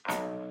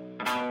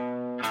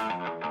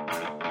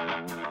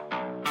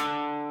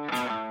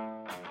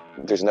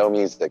there's no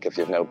music if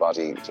you have no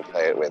body to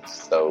play it with.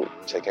 So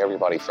take care of your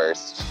body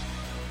first.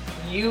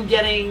 You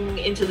getting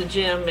into the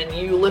gym and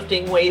you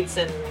lifting weights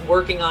and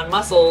working on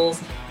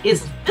muscles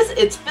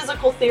it's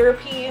physical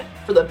therapy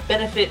for the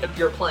benefit of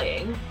your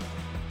playing.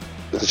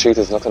 The truth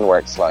is, nothing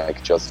works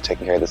like just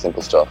taking care of the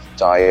simple stuff.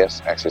 Diet,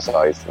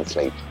 exercise, and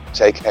sleep.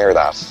 Take care of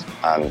that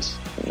and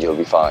you'll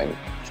be fine.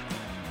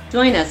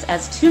 Join us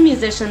as two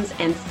musicians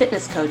and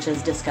fitness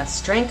coaches discuss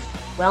strength,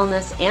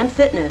 wellness, and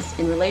fitness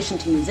in relation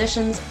to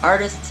musicians,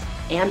 artists,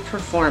 and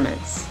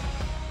performance.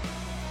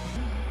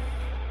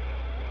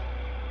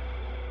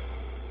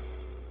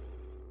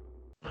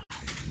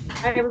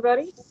 Hi,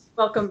 everybody.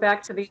 Welcome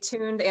back to the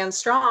Tuned and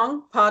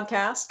Strong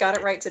podcast. Got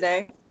it right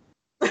today.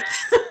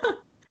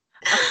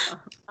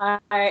 I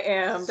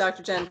am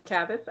Dr. Jen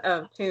Cabot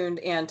of Tuned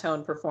and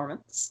Tone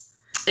Performance.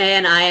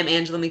 And I am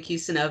Angela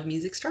McCusin of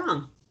Music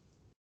Strong.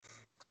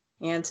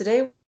 And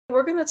today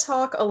we're going to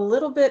talk a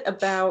little bit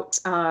about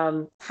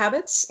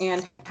habits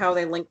and how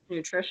they link to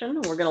nutrition.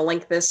 We're going to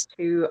link this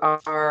to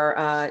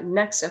our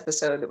next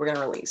episode that we're going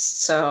to release.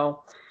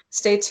 So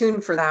stay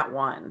tuned for that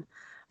one.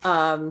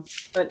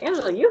 But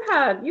Angela, you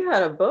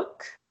had a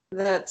book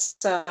that's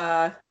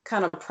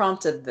kind of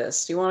prompted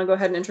this. Do you want to go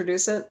ahead and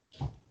introduce it?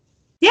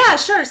 Yeah,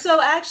 sure.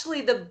 So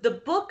actually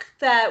the book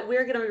that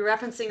we're going to be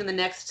referencing in the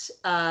next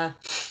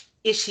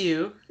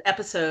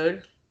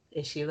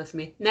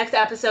next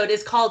episode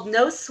is called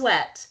No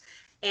Sweat.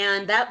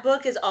 And that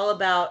book is all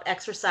about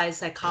exercise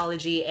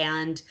psychology.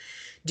 And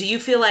do you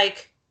feel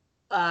like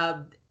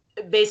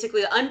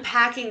basically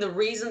unpacking the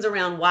reasons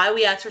around why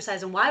we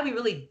exercise and why we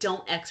really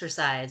don't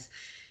exercise?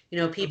 You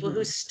know, people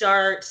who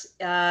start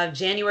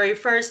January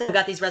 1st have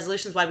got these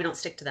resolutions, why we don't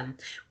stick to them.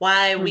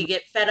 Why we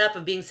get fed up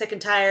of being sick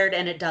and tired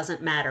and it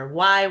doesn't matter.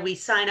 Why we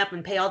sign up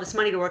and pay all this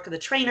money to work with a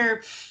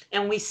trainer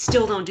and we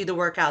still don't do the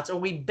workouts, or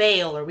we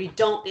bail, or we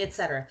don't,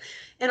 etc.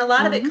 And a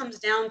lot of it comes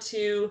down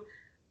to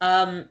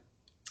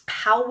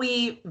how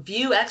we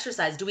view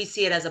exercise. Do we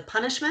see it as a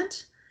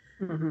punishment?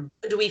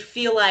 Do we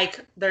feel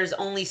like there's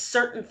only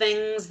certain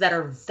things that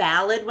are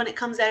valid when it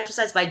comes to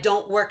exercise? If I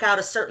don't work out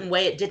a certain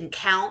way, it didn't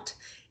count.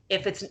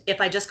 If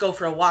I just go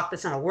for a walk,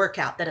 that's not a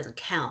workout, that doesn't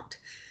count,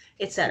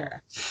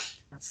 etc.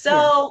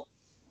 So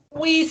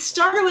we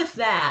started with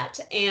that,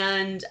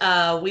 and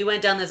we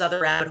went down this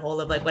other rabbit hole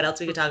of like what else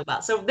we could talk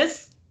about. So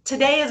this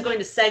today is going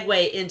to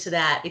segue into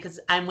that because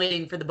I'm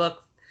waiting for the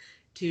book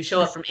to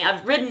show up for me.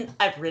 I've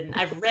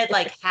read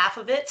like half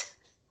of it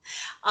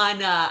on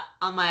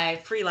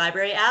my free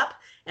library app,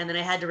 and then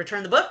I had to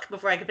return the book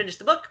before I could finish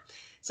the book.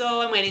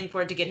 So I'm waiting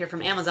for it to get here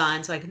from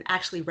Amazon so I can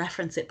actually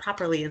reference it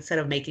properly instead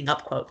of making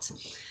up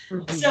quotes.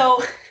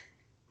 So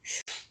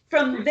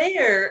from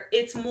there,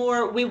 it's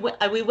more, we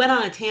went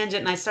on a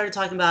tangent and I started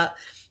talking about,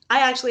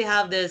 I actually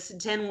have this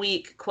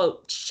 10-week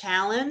quote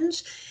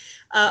challenge.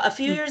 A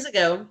few years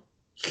ago,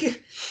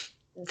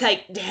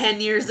 like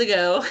 10 years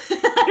ago,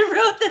 I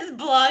wrote this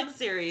blog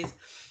series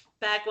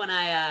back when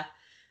I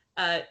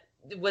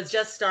was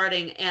just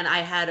starting, and I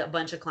had a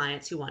bunch of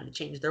clients who wanted to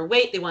change their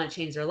weight, they wanted to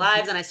change their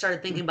lives, and I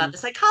started thinking about the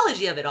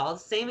psychology of it all, the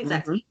same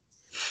exact thing.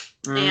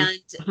 And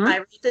I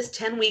wrote this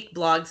 10-week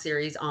blog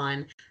series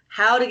on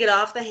how to get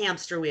off the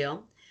hamster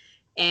wheel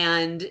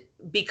and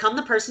become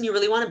the person you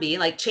really want to be,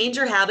 like change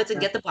your habits and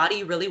get the body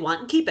you really want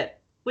and keep it,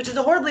 which is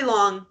a horribly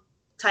long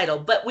title,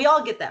 but we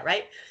all get that,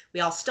 right? We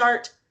all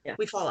start,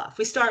 we fall off.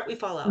 We start, we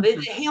fall off.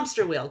 It's a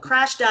hamster wheel,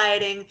 crash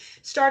dieting,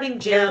 starting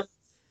gym,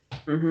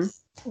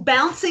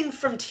 bouncing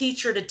from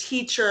teacher to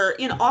teacher,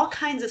 all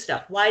kinds of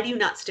stuff. Why do you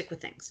not stick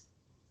with things?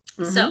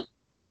 So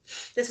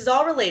this is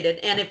all related,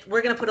 and if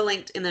we're going to put a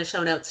link in the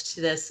show notes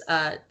to this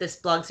this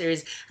blog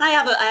series. And I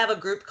have a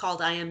group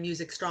called I Am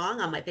Music Strong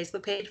on my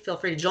Facebook page. Feel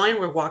free to join.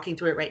 We're walking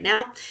through it right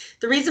now.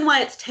 The reason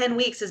why it's 10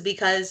 weeks is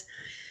because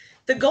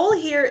the goal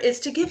here is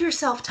to give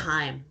yourself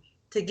time,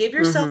 to give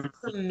yourself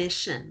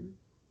permission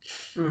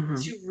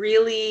to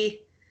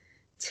really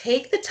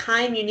take the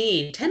time you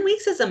need. 10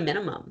 weeks is a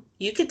minimum.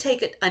 You could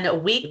take it in a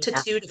week to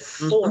 2 to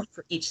 4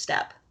 for each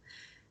step.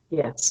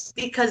 Yes.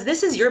 Because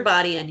this is your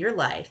body and your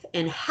life,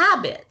 and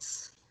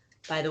habits.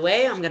 By the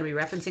way, I'm going to be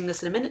referencing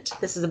this in a minute.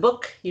 This is a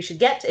book you should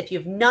get. If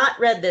you've not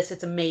read this,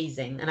 it's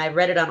amazing. And I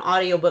read it on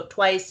audiobook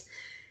twice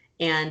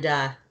and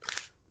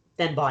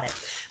then bought it.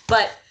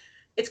 But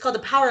it's called The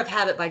Power of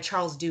Habit by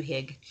Charles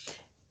Duhigg.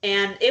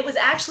 And it was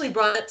actually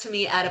brought up to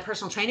me at a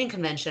personal training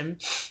convention,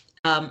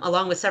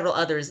 along with several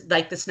others,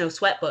 like the No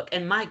Sweat book.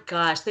 And my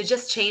gosh, it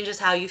just changes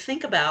how you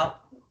think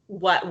about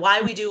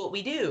why we do what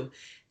we do.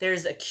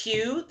 There's a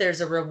cue,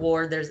 there's a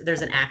reward,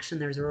 there's an action,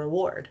 there's a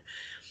reward.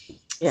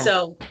 Yeah.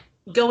 So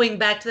going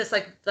back to this,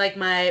 like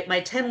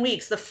my 10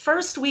 weeks, the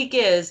first week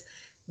is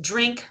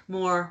drink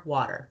more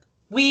water.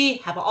 We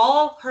have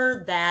all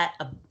heard that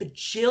a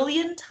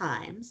bajillion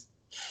times.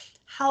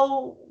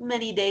 How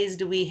many days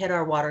do we hit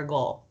our water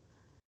goal?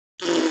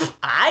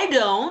 I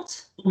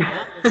don't.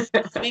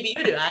 Maybe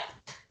you do. I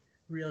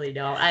really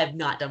don't. I have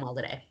not done all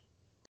today.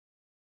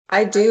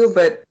 I do,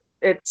 but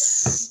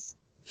it's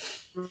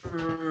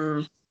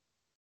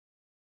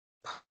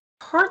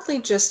partly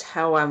just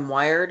how I'm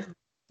wired.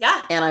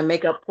 Yeah. And I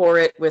make up for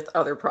it with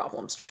other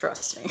problems,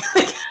 trust me.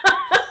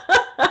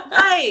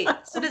 Right.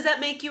 So does that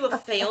make you a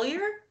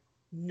failure?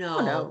 No.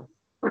 Oh,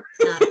 no.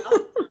 Not at all.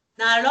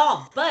 Not at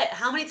all. But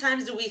how many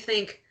times do we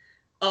think,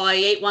 oh, I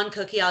ate one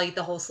cookie, I'll eat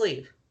the whole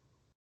sleeve.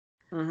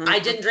 Mhm. I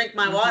didn't drink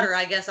my water,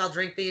 I guess I'll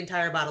drink the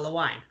entire bottle of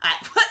wine.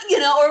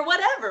 Or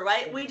whatever,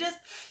 right?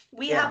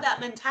 We have that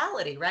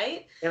mentality,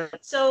 right? Yeah.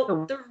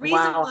 So the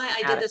reason Wow. why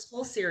I did this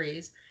whole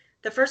series,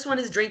 the first one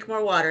is drink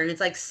more water. And it's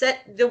like,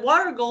 set the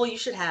water goal you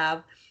should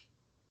have,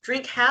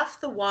 drink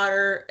half the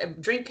water,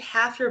 drink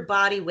half your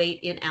body weight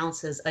in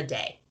ounces a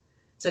day.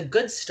 It's a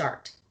good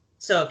start.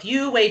 So if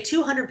you weigh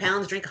 200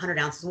 pounds, drink 100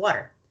 ounces of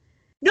water.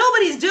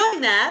 Nobody's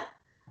doing that,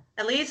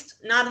 at least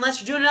not unless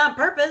you're doing it on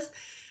purpose.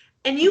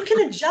 And you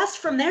can adjust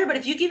from there. But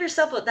if you give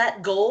yourself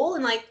that goal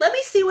and like, let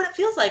me see what it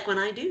feels like when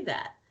I do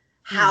that.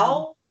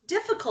 How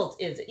difficult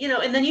is it?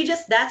 And then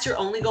that's your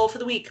only goal for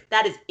the week.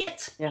 That is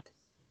it. Yeah.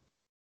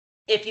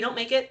 If you don't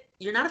make it,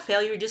 you're not a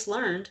failure. You just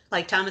learned.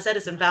 Like Thomas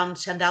Edison found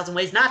 10,000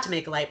 ways not to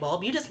make a light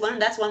bulb. You just learned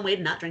that's one way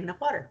to not drink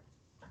enough water.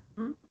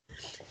 Mm-hmm.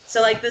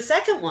 So like the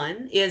second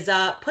one is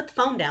put the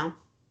phone down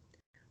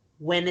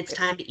when it's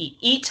time to eat.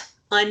 Eat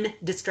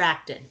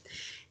undistracted.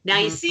 Now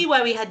you see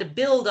why we had to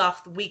build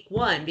off week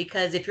one,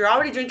 because if you're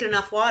already drinking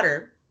enough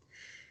water,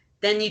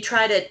 then you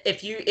try to,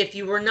 if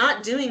you were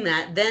not doing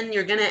that, then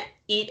you're going to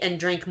eat and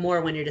drink more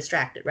when you're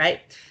distracted,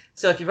 right?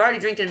 So if you've already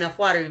drinking enough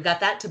water, you've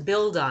got that to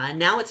build on.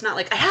 Now it's not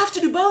like, I have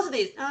to do both of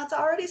these. No, it's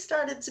already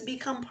started to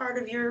become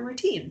part of your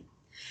routine.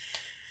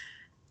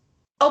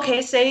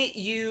 Okay, say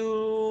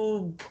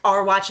you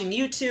are watching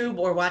YouTube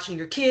or watching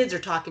your kids or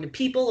talking to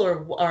people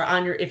or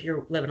if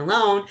you're living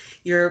alone,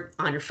 you're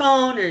on your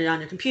phone or you're on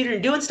your computer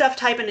and doing stuff,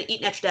 typing,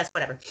 eating at your desk,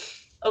 whatever.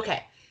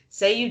 Okay,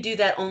 say you do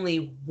that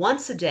only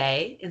once a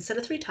day instead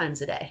of 3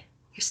 times a day.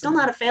 You're still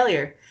not a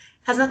failure. It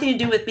has nothing to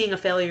do with being a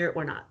failure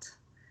or not.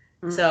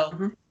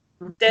 So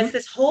that's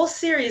this whole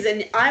series,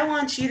 and I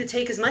want you to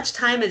take as much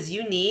time as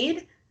you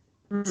need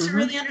to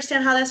really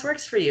understand how this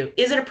works for you.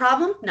 Is it a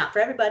problem? Not for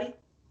everybody.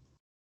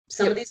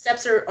 Some of these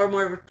steps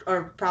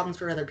are problems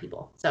for other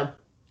people. So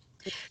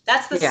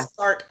that's the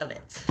start of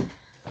it.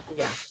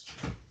 Yeah.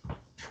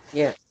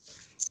 Yeah.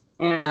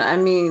 And I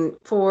mean,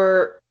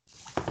 for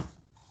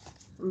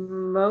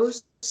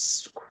most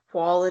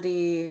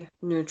quality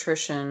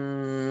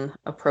nutrition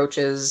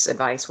approaches,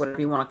 advice,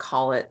 whatever you want to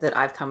call it, that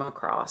I've come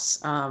across,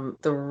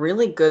 the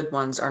really good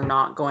ones are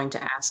not going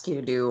to ask you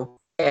to do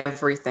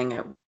everything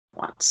at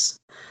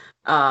once.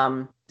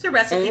 It's a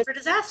recipe for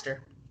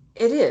disaster.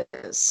 It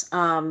is.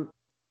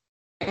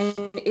 And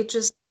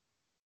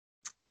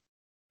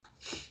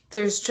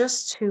there's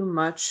just too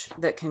much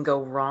that can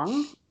go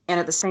wrong. And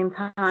at the same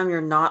time, you're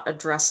not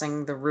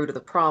addressing the root of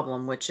the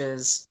problem, which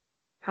is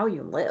how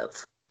you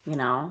live,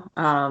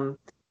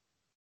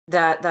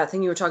 that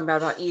thing you were talking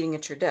about eating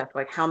at your desk,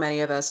 like how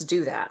many of us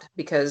do that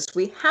because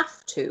we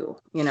have to,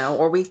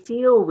 or we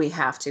feel we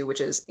have to,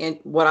 which is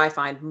what I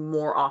find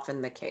more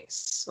often the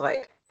case.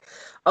 Like,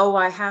 oh,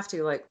 I have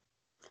to, like,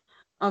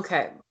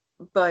 okay.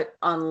 But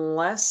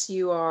unless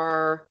you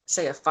are,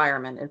 say, a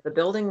fireman, is the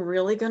building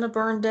really going to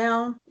burn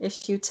down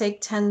if you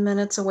take 10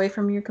 minutes away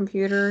from your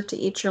computer to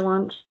eat your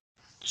lunch?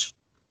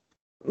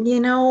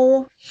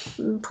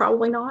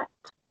 Probably not.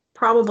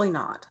 Probably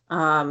not.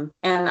 And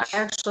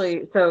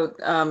actually, so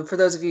for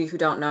those of you who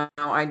don't know,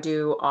 I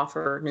do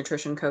offer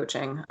nutrition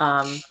coaching.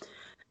 And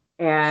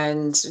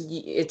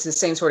it's the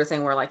same sort of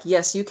thing where, like,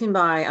 yes, you can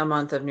buy a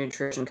month of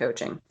nutrition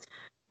coaching.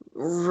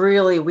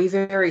 Really, we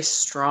very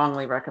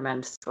strongly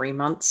recommend 3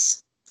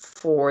 months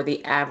for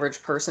the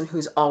average person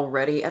who's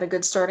already at a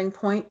good starting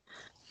point.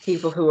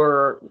 People who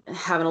are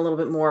having a little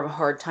bit more of a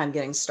hard time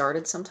getting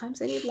started, sometimes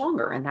they need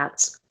longer, and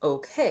that's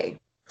okay.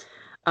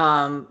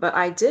 But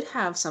I did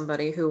have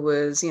somebody who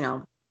was,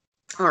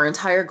 our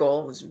entire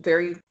goal was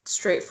very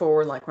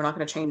straightforward. Like, we're not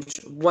going to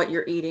change what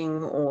you're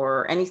eating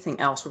or anything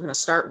else. We're going to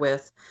start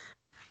with,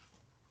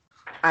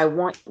 I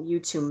want you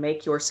to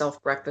make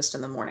yourself breakfast in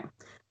the morning.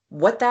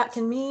 What that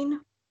can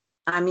mean,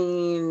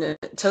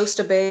 toast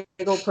a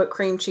bagel, put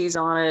cream cheese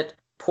on it,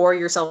 pour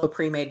yourself a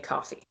pre-made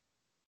coffee.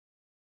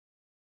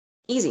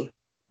 Easy,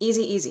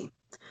 easy, easy.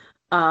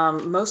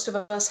 Most of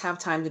us have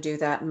time to do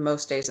that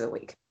most days of the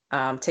week.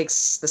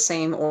 Takes the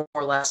same or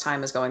less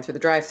time as going through the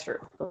drive-thru,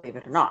 believe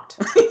it or not.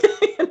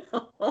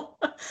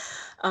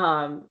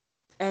 And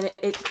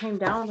it came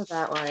down to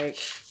that, like,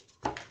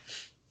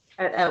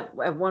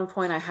 at one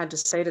point I had to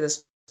say to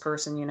this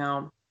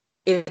person,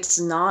 it's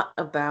not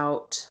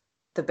about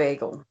the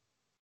bagel.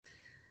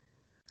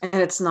 And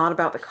it's not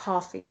about the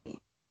coffee.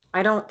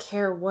 I don't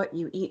care what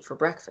you eat for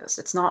breakfast.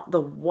 It's not the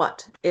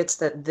what. It's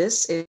that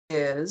this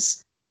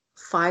is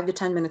 5 to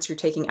 10 minutes you're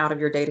taking out of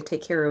your day to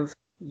take care of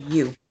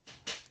you.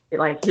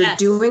 Like, you're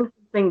doing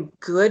something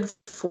good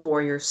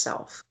for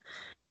yourself,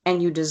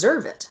 and you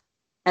deserve it.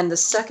 And the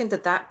second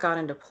that got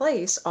into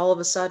place, all of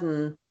a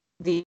sudden,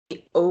 the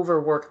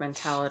overwork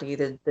mentality,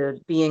 the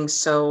being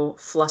so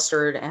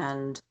flustered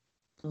and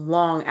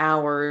long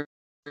hours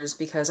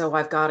because, oh,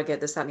 I've got to get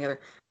this, that, and the other,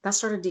 that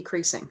started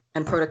decreasing,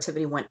 and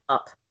productivity went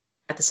up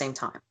at the same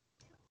time.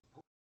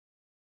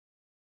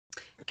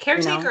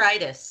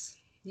 Caretakeritis.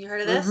 You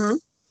heard of this? Mm-hmm.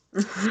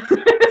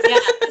 Yeah,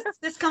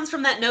 this comes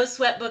from that No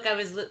Sweat book I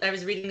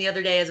was reading the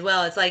other day as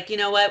well. It's like, you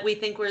know what? We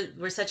think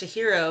we're such a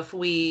hero if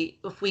we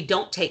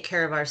don't take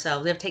care of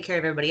ourselves. We have to take care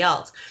of everybody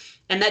else.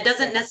 And that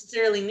doesn't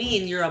necessarily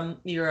mean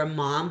you're a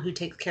mom who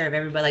takes care of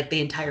everybody, like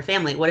the entire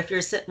family. What if you're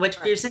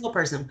a single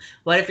person?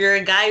 What if you're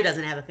a guy who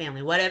doesn't have a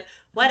family? Whatever.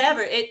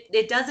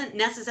 It doesn't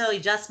necessarily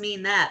just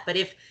mean that. But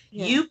if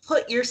you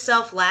put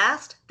yourself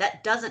last,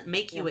 that doesn't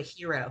make you a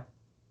hero.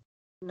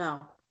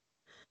 No.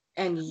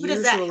 And Who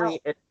does that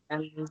help?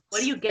 What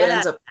do you get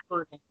ends up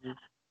hurting.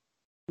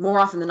 More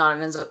often than not,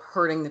 it ends up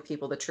hurting the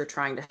people that you're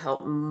trying to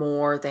help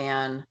more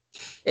than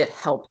it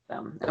helps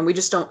them. And we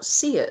just don't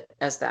see it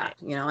as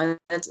that, and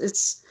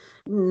it's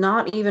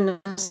not even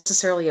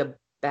necessarily a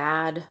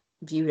bad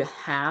view to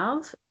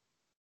have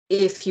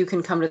if you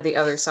can come to the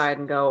other side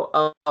and go,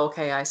 oh,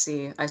 okay, I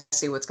see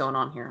what's going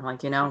on here.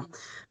 Like,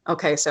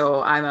 okay,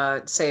 so I'm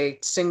a, say,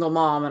 single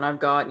mom and I've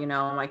got,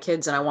 my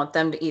kids and I want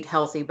them to eat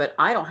healthy, but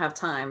I don't have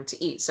time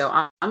to eat. So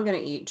I'm going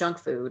to eat junk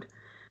food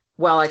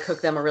while I cook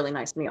them a really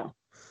nice meal.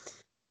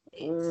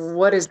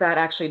 What is that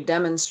actually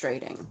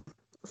demonstrating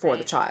for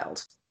the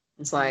child?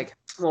 It's like,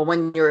 well,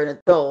 when you're an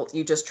adult,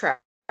 you just trash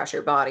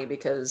your body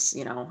because,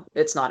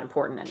 it's not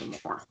important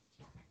anymore.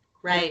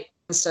 Right.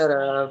 Instead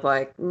of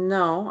like,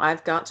 no,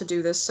 I've got to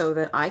do this so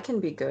that I can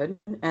be good.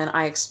 And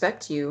I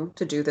expect you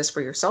to do this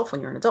for yourself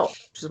when you're an adult,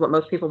 which is what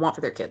most people want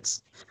for their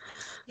kids.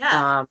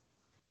 Yeah.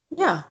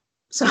 Yeah.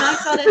 So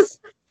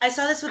I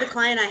saw this with a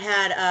client I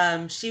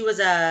had. She's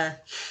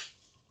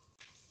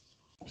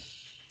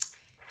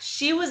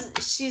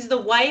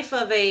the wife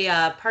of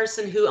a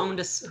person who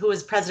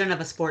was president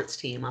of a sports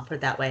team. I'll put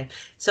it that way.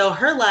 So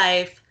her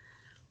life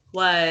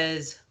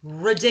was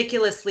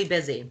ridiculously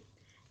busy.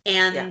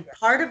 And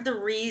part of the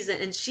reason,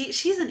 and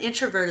she's an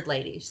introverted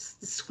lady. She's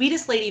the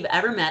sweetest lady you've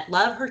ever met.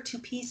 Love her to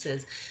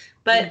pieces.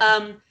 But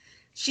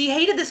she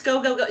hated this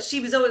go. She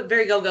was always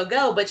very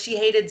go, but she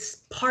hated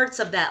parts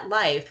of that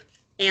life.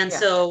 And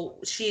so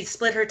she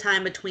split her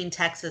time between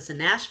Texas and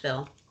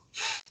Nashville.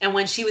 And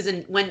when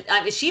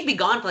she'd be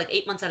gone for like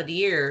 8 months out of the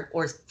year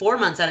or 4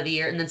 months out of the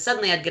year. And then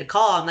suddenly I'd get a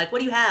call. I'm like, what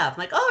do you have? I'm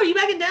like, oh, are you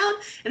back in town?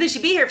 And then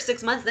she'd be here for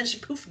 6 months. Then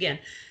she'd poof again.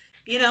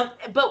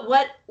 But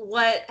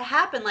what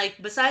happened,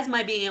 like, besides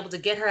my being able to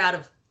get her out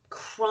of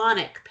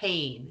chronic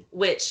pain,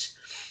 which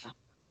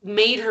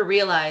made her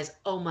realize,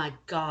 oh my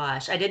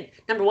gosh,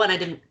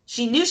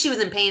 she knew she was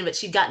in pain, but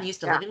she'd gotten used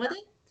to living with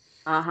it.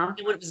 And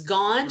when it was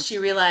gone, she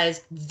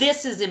realized,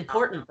 this is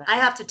important. I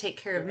have to take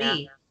care of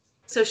me.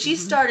 So she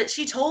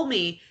told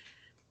me,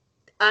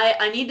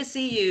 I need to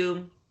see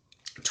you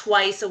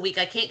twice a week.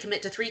 I can't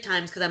commit to 3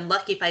 times because I'm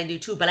lucky if I do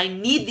 2, but I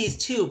need these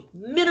 2,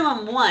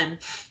 minimum 1,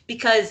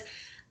 because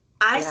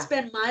I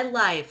spend my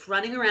life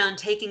running around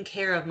taking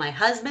care of my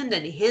husband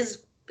and his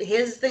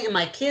thing and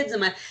my kids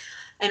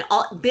and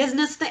all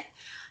business thing.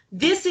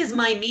 This is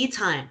my me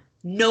time.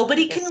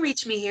 Nobody can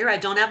reach me here. I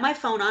don't have my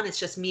phone on. It's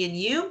just me and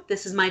you.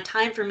 This is my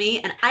time for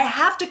me. And I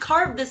have to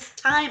carve this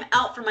time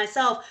out for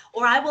myself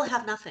or I will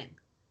have nothing.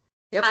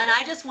 Yep. And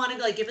I just want to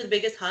like give her the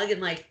biggest hug and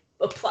like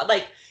applaud,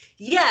 like,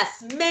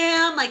 yes,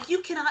 ma'am, like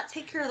you cannot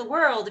take care of the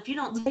world if you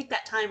don't take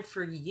that time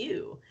for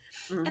you.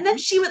 And then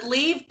she would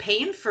leave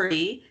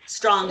pain-free,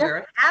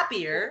 stronger,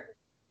 happier,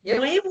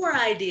 way more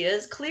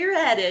ideas,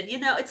 clear-headed.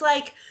 It's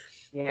like,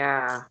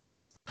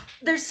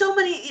 there's so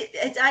many.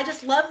 I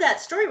just love that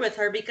story with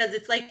her because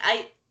it's like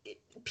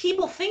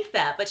people think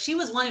that, but she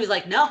was one who was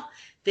like, no,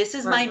 this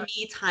is my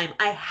me time.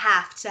 I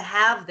have to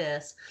have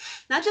this,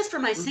 not just for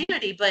my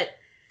sanity, but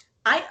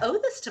I owe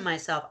this to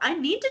myself. I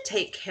need to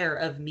take care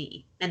of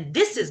me, and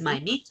this is my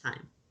me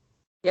time.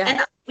 Yeah.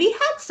 And we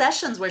had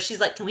sessions where she's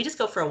like, can we just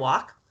go for a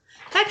walk?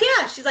 Heck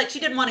yeah. She's like, she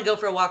didn't want to go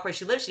for a walk where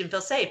she lived. She didn't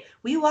feel safe.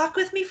 Will you walk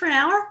with me for an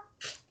hour?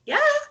 Yeah.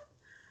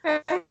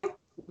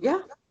 Yeah.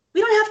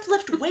 We don't have to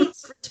lift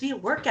weights for it to be a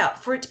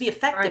workout, for it to be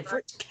effective, for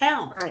it to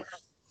count.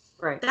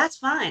 Right. That's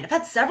fine. I've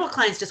had several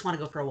clients just want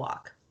to go for a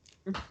walk.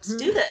 Let's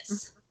do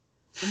this.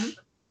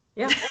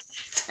 Yeah.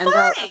 And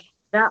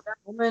that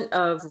moment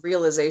of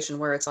realization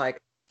where it's like,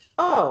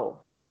 oh,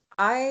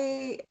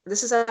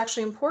 this is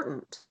actually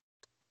important.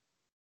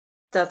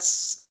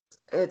 It's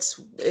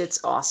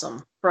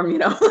awesome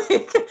from,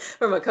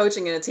 from a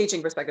coaching and a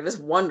teaching perspective. It's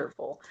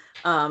wonderful.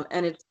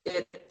 And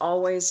it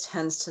always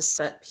tends to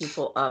set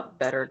people up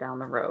better down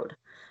the road.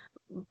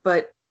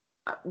 But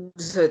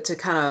to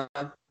kind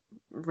of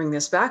bring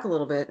this back a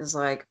little bit is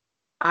like,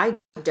 I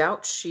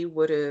doubt she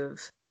would have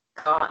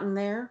gotten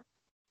there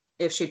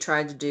if she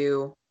tried to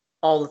do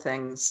all the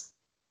things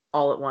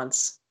all at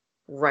once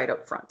right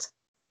up front.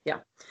 Yeah.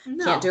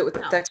 Can't do it with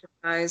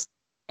exercise.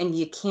 And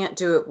you can't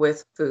do it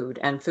with food.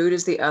 And food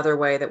is the other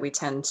way that we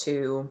tend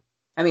to,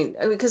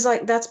 because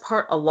like that's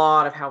a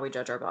lot of how we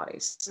judge our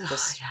bodies.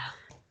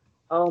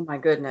 Oh my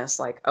goodness,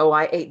 like, oh,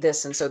 I ate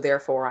this and so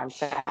therefore I'm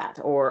fat.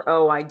 Or,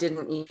 oh, I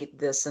didn't eat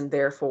this and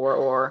therefore,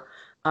 or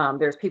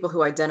there's people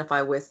who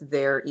identify with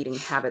their eating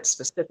habits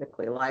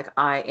specifically. Like,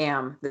 I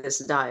am this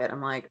diet.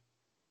 I'm like,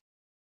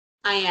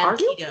 I am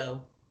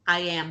keto. I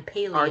am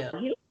paleo. Are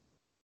you?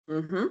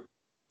 Mm-hmm.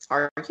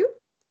 Are you?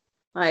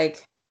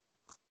 Like,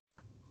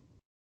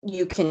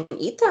 you can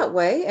eat that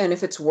way, and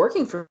if it's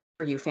working for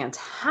you,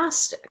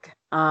 fantastic.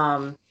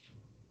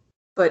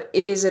 But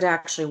is it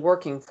actually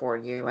working for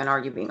you, and are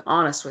you being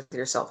honest with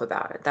yourself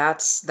about it?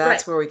 That's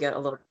Right. where we get a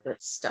little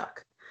bit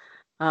stuck.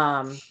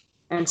 And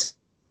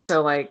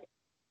so, like,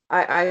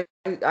 I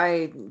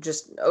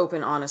just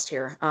open honest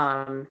here.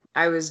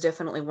 I was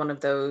definitely one of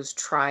those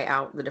try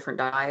out the different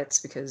diets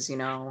because,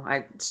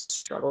 I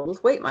struggled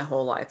with weight my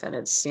whole life, and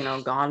it's,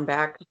 gone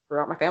back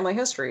throughout my family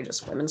history,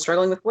 just women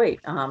struggling with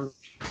weight.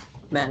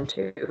 Men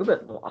too,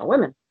 but a lot of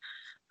women.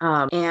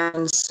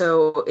 And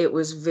so it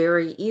was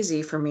very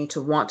easy for me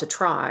to want to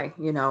try,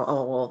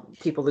 oh, well,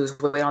 people lose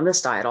weight on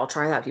this diet, I'll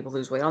try that. People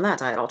lose weight on that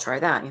diet, I'll try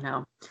that.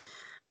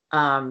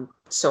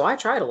 So I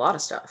tried a lot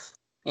of stuff,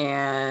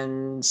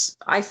 and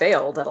I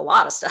failed at a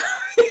lot of stuff.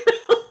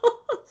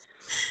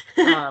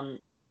 And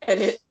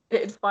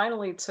it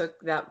finally took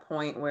that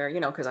point where,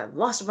 because I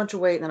lost a bunch of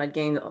weight and then I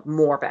gained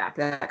more back,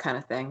 that kind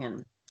of thing.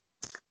 And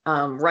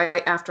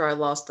right after I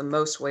lost the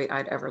most weight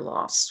I'd ever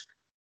lost,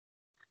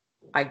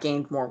 I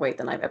gained more weight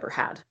than I've ever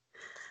had.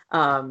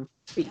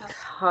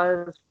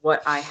 Because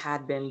what I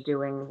had been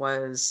doing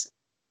was,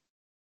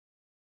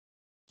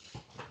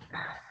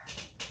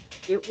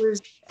 it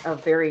was a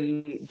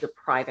very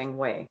depriving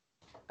way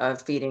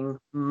of feeding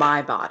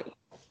my body.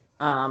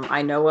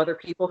 I know other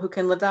people who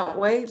can live that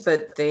way,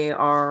 but they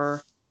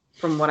are,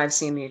 from what I've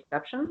seen, the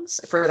exceptions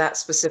for that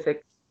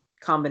specific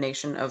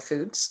combination of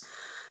foods.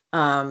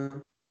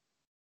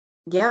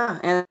 Yeah,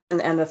 and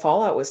the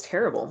fallout was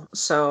terrible.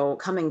 So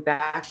coming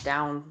back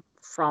down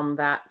from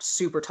that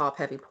super top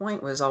heavy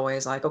point was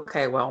always like,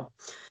 okay, well,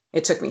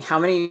 it took me how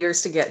many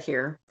years to get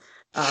here?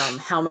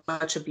 How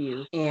much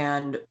abuse,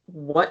 and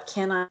what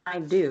can I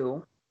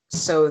do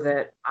so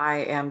that I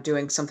am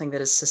doing something that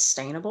is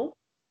sustainable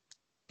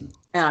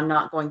and I'm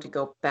not going to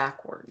go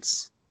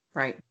backwards,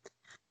 right?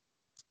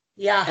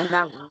 Yeah. And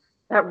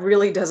that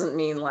really doesn't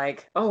mean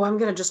like, oh, I'm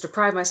going to just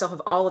deprive myself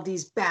of all of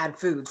these bad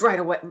foods right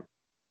away.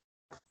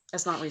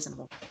 That's not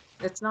reasonable.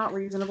 It's not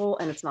reasonable,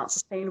 and it's not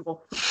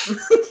sustainable.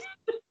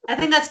 I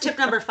think that's tip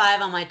number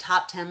 5 on my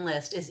top 10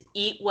 list is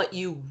eat what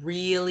you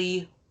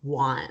really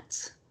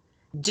want.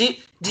 Do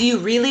you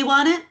really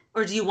want it,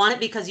 or do you want it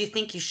because you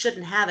think you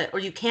shouldn't have it, or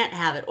you can't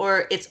have it,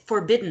 or it's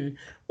forbidden,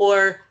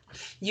 or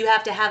you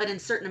have to have it in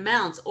certain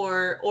amounts,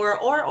 or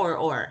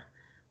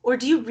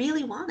do you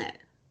really want it?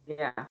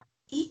 Yeah.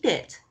 Eat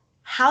it.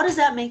 How does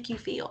that make you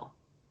feel?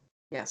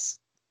 Yes.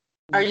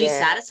 Are you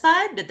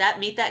satisfied? Did that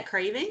meet that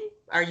craving?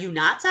 Are you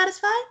not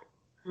satisfied?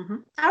 Mm-hmm.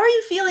 How are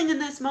you feeling in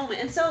this moment?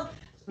 And so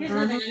here's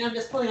another thing, and I'm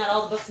just pulling out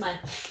all the books in my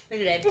thing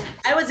today.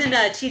 I was in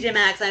TJ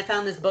Maxx, and I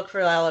found this book for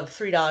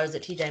 $3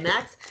 at TJ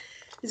Maxx.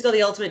 It's called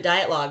The Ultimate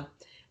Diet Log.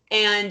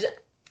 And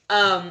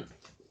I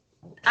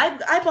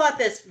bought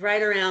this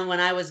right around when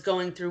I was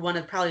going through one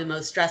of probably the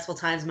most stressful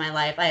times of my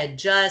life. I had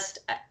just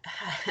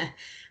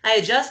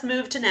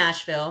moved to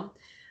Nashville.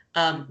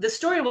 The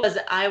story was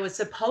that I was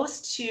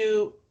supposed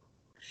to,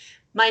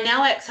 my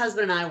now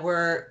ex-husband and I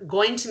were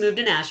going to move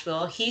to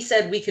Nashville. He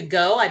said we could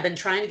go. I'd been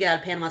trying to get out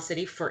of Panama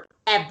City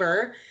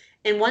forever.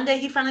 And one day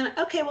he finally went,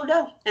 okay, we'll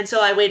go. And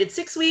so I waited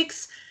 6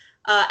 weeks,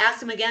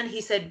 asked him again. He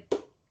said,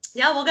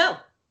 yeah, we'll go.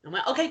 I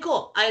went, okay,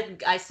 cool.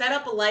 I set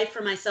up a life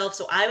for myself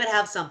so I would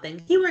have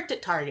something. He worked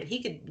at Target.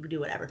 He could do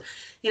whatever.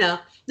 No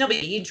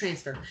biggie. He'd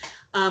transfer.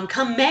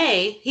 Come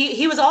May,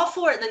 he was all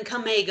for it. And then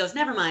come May, he goes,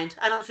 never mind.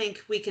 I don't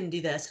think we can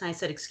do this. And I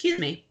said, excuse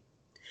me.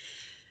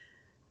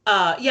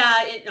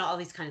 All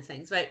these kind of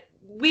things. But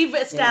we've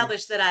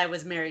established that I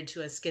was married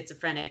to a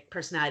schizophrenic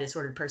personality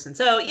disordered person.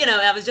 So,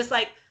 I was just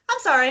like, I'm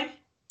sorry.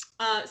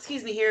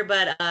 Excuse me here,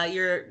 but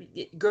your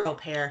girl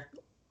pair,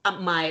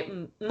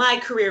 my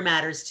career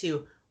matters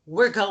too.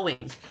 We're going.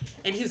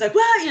 And he was like,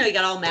 well, he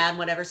got all mad and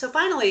whatever. So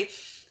finally,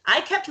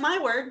 I kept my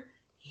word.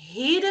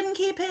 He didn't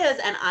keep his,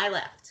 and I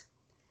left.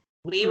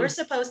 We were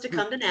supposed to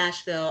come to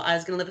Nashville. I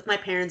was going to live with my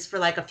parents for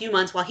like a few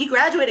months while he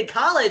graduated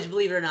college,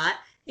 believe it or not.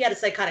 He had a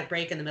psychotic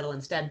break in the middle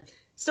instead.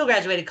 Still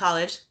graduated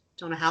college.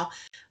 Don't know how.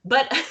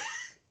 But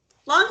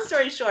long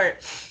story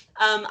short,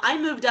 I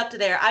moved up to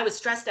there. I was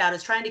stressed out. I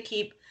was trying to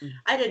keep,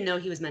 I didn't know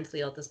he was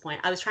mentally ill at this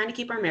point. I was trying to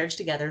keep our marriage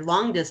together,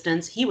 long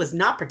distance. He was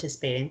not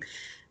participating.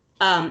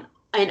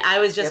 And I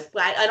was just,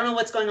 I don't know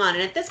what's going on.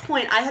 And at this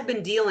point, I had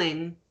been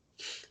dealing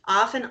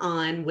off and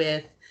on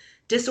with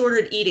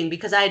disordered eating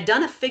because I had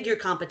done a figure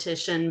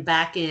competition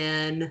back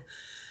in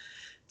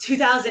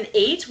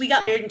 2008. We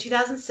got married in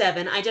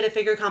 2007. I did a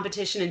figure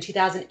competition in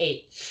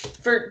 2008.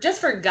 For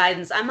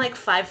guidance, I'm like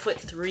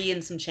 5'3"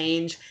 and some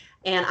change.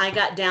 And I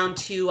got down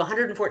to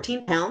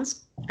 114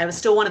 pounds. I was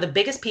still one of the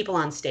biggest people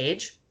on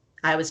stage.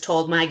 I was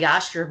told, my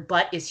gosh, your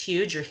butt is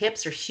huge. Your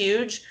hips are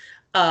huge.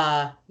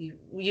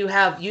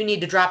 You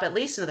need to drop at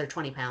least another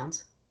 20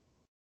 pounds.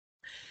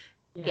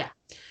 Yeah.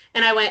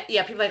 And I went,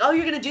 people were like, oh,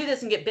 you're going to do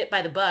this and get bit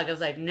by the bug. I was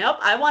like, nope.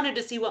 I wanted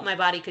to see what my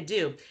body could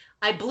do.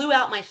 I blew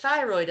out my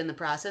thyroid in the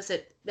process.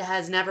 It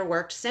has never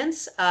worked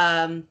since.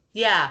 A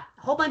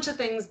whole bunch of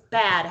things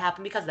bad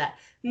happened because of that.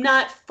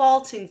 Not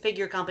faulting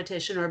figure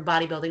competition or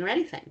bodybuilding or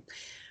anything.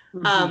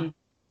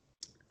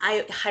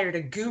 I hired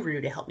a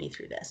guru to help me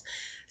through this.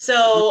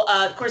 So,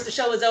 of course, the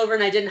show was over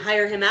and I didn't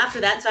hire him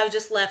after that. So I was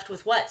just left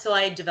with what? So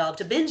I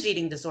developed a binge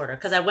eating disorder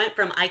because I went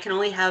from I can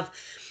only have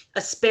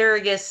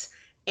asparagus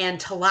and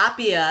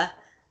tilapia.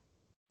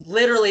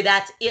 Literally,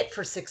 that's it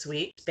for 6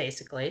 weeks,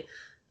 basically.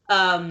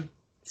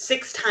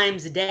 6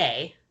 times a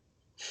day.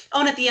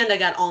 Oh, and at the end, I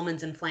got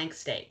almonds and flank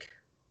steak.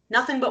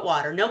 Nothing but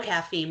water, no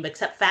caffeine, but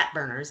except fat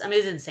burners. I mean,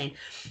 it's insane.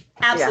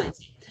 Absolutely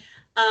insane.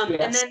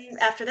 And then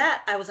after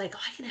that, I was like,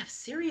 oh, I can have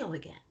cereal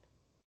again.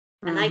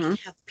 And I can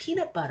have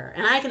peanut butter.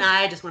 And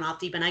I just went off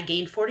deep and I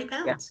gained 40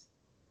 pounds.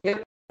 Yeah.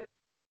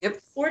 Yep.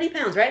 40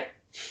 pounds, right?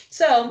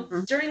 So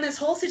during this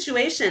whole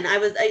situation,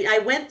 I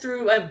went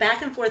through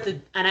back and forth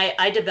and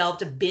I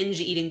developed a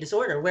binge eating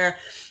disorder where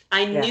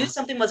I knew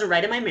something wasn't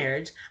right in my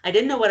marriage. I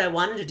didn't know what I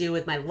wanted to do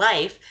with my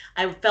life.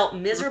 I felt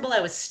miserable. I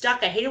was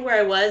stuck. I hated where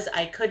I was.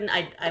 I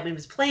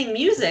was playing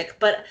music,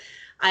 but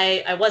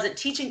I wasn't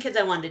teaching kids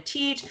I wanted to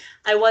teach.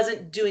 I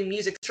wasn't doing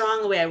music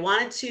strong the way I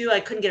wanted to. I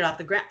couldn't get it off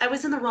the ground. I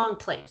was in the wrong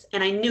place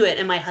and I knew it.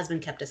 And my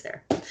husband kept us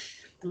there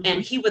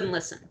and he wouldn't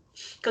listen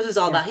because it was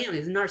all about him. He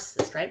was a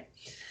narcissist, right?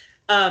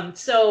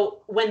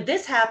 So when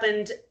this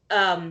happened,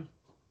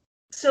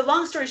 so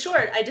long story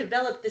short, I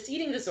developed this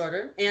eating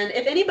disorder. And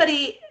if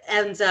anybody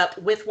ends up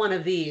with one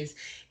of these,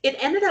 it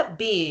ended up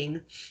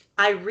being,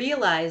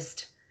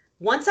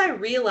 once I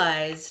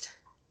realized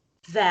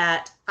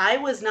that I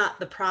was not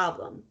the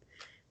problem,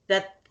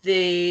 that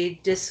the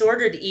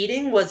disordered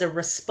eating was a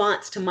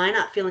response to my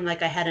not feeling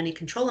like I had any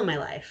control in my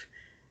life.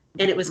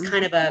 And it was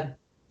kind of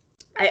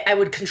I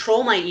would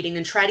control my eating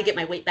and try to get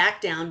my weight back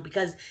down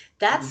because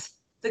that's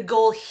the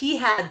goal he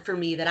had for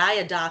me that I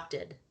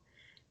adopted.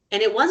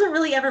 And it wasn't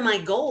really ever my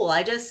goal.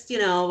 I just,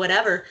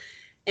 whatever.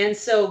 And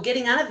so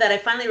getting out of that, I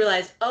finally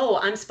realized, oh,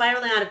 I'm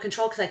spiraling out of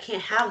control because I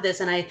can't have this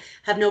and I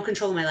have no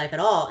control in my life at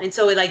all. And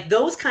so like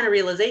those kind of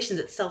realizations,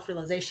 it's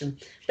self-realization.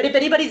 But if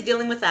anybody's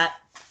dealing with that,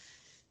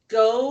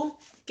 go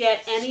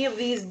get any of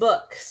these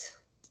books.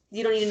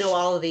 You don't need to know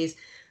all of these,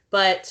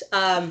 but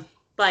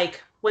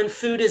like When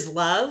Food is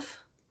Love,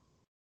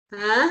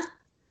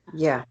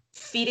 Yeah.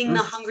 Feeding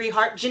the Hungry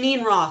Heart.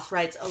 Janine Roth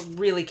writes a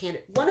really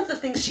candid. One of the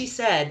things she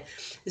said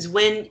is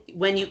when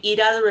you eat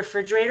out of the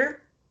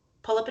refrigerator,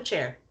 pull up a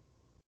chair.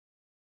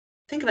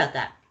 Think about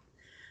that.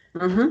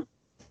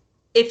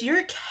 If you're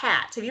a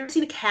cat, have you ever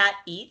seen a cat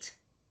eat?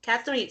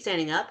 Cats don't eat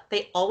standing up.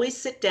 They always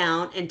sit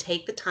down and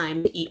take the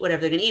time to eat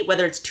whatever they're going to eat,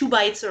 whether it's 2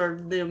 bites or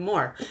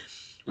more.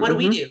 What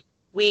do?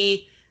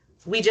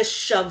 We just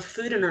shove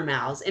food in our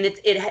mouths, and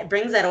it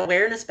brings that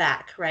awareness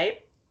back,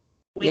 right?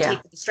 We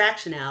take the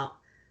distraction out.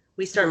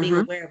 We start being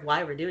aware of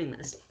why we're doing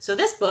this. So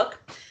this book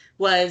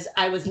was,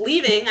 I was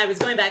going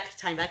back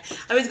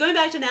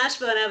to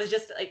Nashville, and I was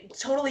just like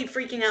totally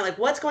freaking out, like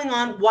what's going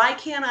on? Why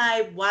can't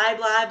I? Why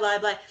blah, blah,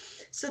 blah.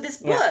 So this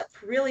book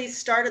really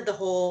started the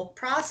whole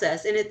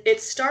process, and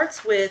it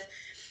starts with,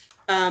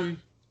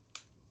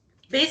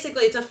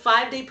 basically it's a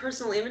 5-day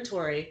personal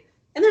inventory.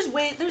 And there's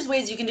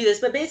ways you can do this,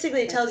 but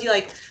basically it tells you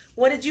like,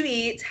 what did you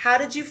eat? How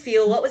did you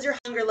feel? What was your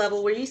hunger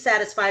level? Were you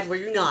satisfied? Were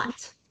you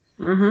not?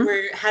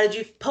 How did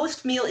you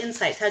post-meal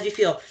insights? How did you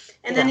feel?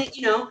 And then,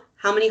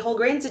 how many whole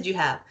grains did you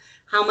have?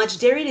 How much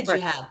dairy did you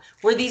have?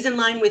 Were these in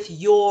line with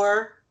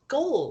your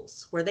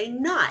goals? Were they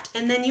not?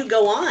 And then you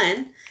go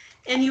on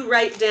and you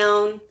write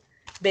down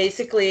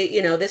basically,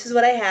 this is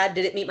what I had.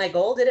 Did it meet my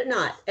goal? Did it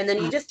not? And then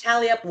you just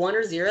tally up 1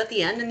 or 0 at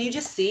the end and you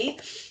just see,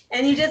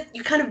 and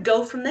you kind of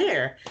go from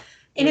there.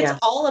 And it's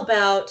all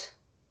about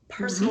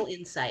personal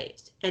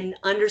insight and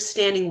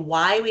understanding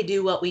why we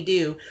do what we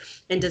do.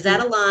 And does that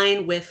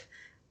align with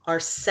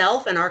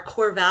ourself and our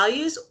core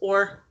values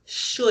or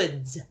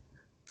shoulds?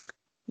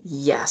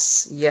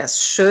 Yes.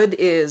 Should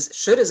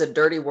is a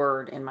dirty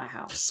word in my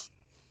house.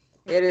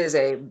 It is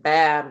a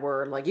bad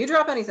word. Like you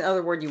drop any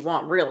other word you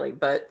want, really,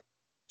 but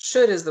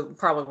should is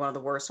probably one of the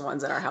worst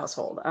ones in our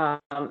household.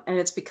 And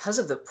it's because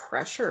of the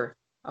pressure.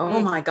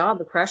 Oh my God,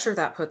 the pressure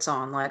that puts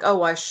on. Like,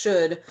 oh, I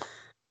should.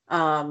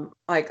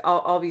 Like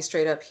I'll be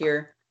straight up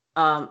here.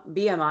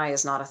 BMI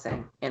is not a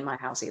thing in my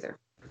house either.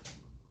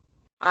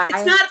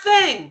 It's not a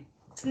thing.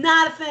 It's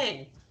not a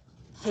thing.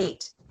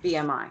 Hate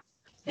BMI.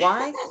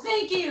 Why?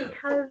 Thank you.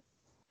 Because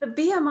the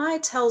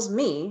BMI tells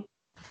me,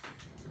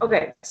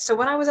 okay, so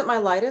when I was at my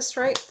lightest,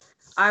 right?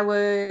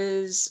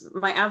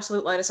 My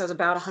absolute lightest, I was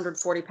about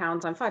 140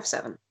 pounds. I'm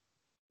 5'7",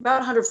 about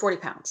 140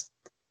 pounds.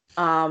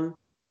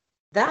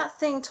 That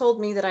thing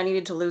told me that I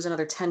needed to lose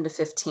another 10 to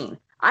 15.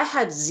 I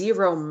had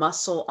 0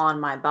 muscle on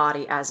my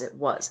body as it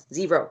was.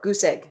 0.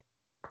 Goose egg.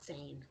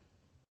 Insane.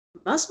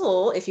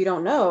 Muscle, if you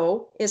don't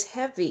know, is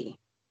heavy.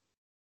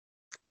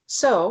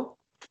 So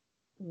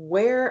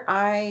where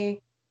I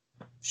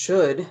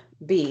should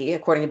be,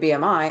 according to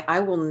BMI, I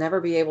will never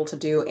be able to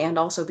do and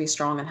also be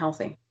strong and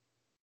healthy.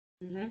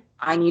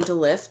 I need to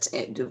lift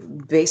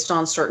based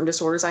on certain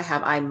disorders I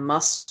have. I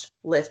must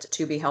lift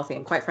to be healthy.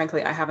 And quite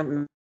frankly, I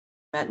haven't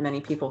met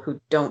many people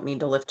who don't need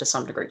to lift to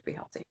some degree to be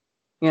healthy.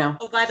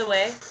 Oh, by the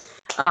way,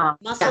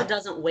 muscle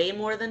doesn't weigh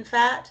more than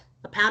fat.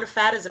 A pound of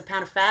fat is a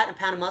pound of fat. A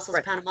pound of muscle is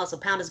a pound of muscle.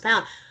 A pound is a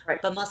pound.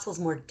 Right. But muscle is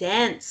more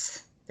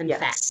dense. and Yes.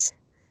 fat.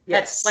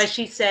 Yes. That's why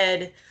she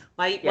said,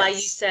 why you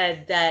Yes.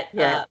 said that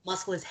Yeah.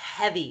 muscle is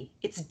heavy.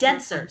 It's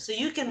denser. So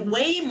you can Mhm.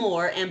 weigh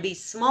more and be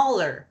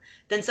smaller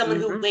than someone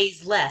who Mhm.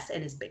 weighs less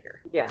and is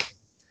bigger. Yeah.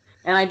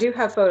 And I do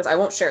have photos. I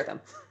won't share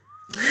them,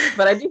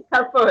 but I do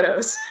have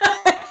photos.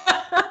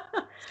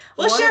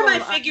 We'll One share of my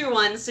them, figure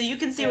one so you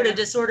can see what Yeah. a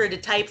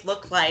disordered type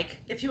looked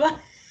like. If you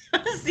want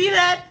to see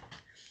that.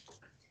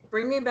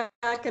 Bring me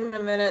back in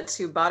a minute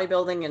to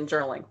bodybuilding and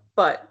journaling.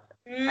 But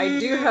I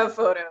do have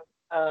photos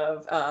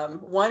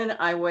of one, and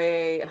I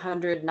weigh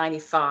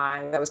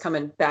 195. That was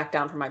coming back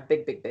down from my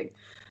big.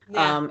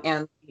 Yeah.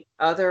 And the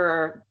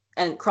other,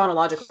 and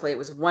chronologically, it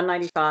was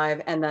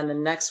 195, and then the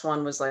next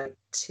one was like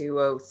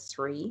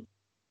 203.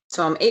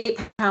 So I'm 8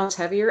 pounds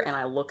heavier, and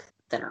I look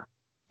thinner,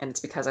 and it's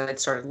because I had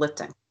started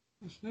lifting.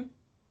 Mm-hmm.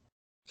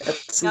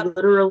 It's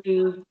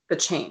literally the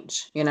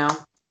change, you know.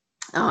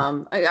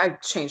 I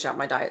changed out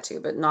my diet too,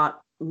 but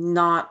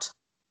not.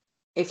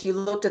 If you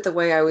looked at the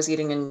way I was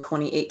eating in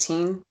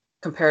 2018,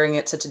 comparing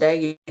it to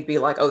today, you'd be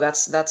like, oh,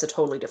 that's a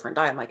totally different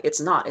diet. I'm like, it's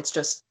not. It's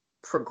just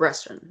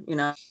progression, you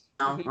know.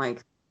 Mhm.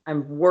 Like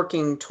I'm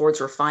working towards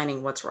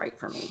refining what's right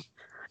for me.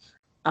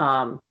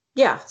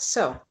 Yeah.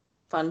 So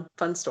fun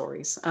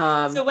stories.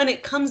 So when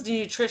it comes to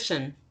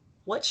nutrition,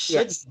 what should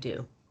Yes. you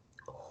do?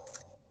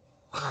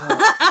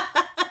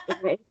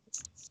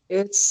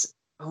 It's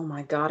oh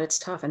my God, it's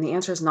tough, and the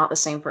answer is not the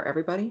same for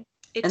everybody.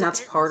 It That's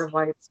depends. part of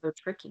why it's so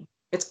tricky.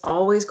 It's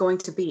always going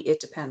to be, it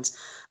depends.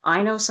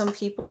 I know some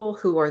people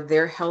who are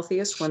their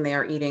healthiest when they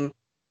are eating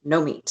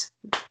no meat,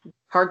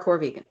 hardcore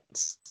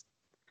vegans.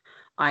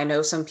 I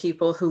know some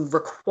people who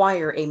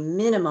require a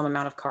minimum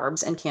amount of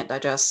carbs and can't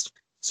digest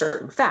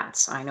certain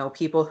fats. I know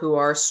people who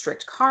are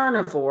strict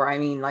carnivore. I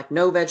mean, like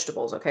no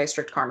vegetables, okay,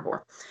 strict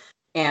carnivore.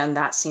 And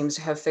that seems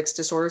to have fixed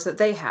disorders that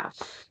they have.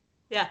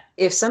 Yeah.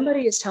 If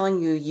somebody is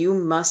telling you you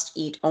must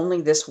eat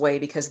only this way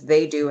because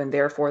they do and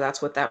therefore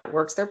that's what that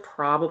works, they're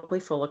probably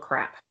full of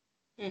crap.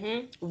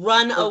 Mm-hmm.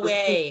 Run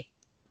away.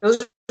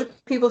 Those are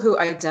people who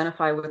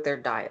identify with their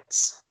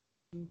diets.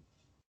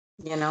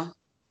 You know,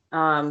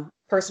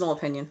 personal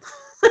opinion.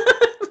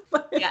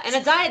 Yeah, and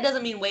a diet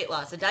doesn't mean weight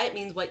loss. A diet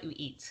means what you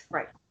eat.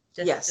 Right.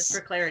 Just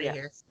for clarity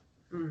here.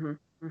 Mm-hmm.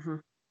 Mm-hmm.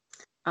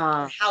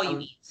 How you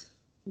eat.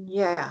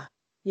 Yeah.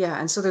 Yeah.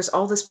 And so there's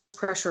all this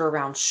pressure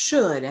around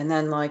should. And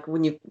then like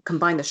when you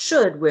combine the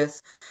should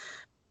with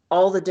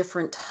all the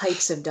different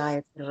types of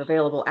diets that are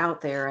available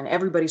out there and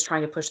everybody's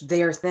trying to push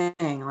their thing,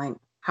 like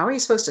how are you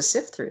supposed to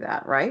sift through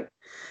that, right?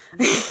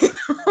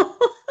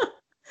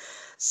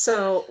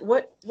 So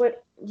what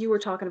you were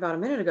talking about a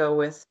minute ago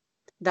with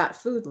that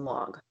food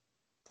log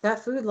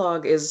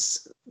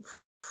is,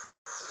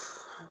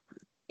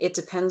 it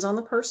depends on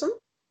the person,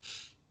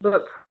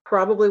 but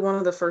probably one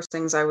of the first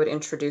things I would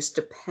introduce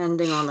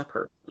depending on the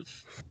person.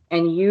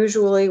 And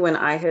usually when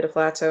I hit a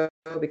plateau,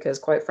 because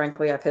quite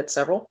frankly, I've hit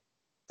several,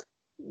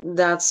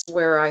 that's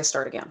where I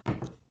start again.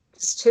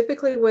 Because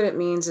typically what it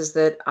means is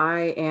that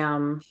I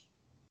am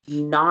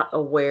not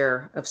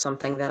aware of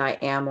something that I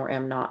am or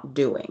am not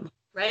doing.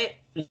 Right.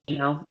 You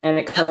know, and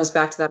it comes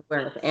back to that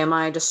awareness. Am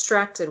I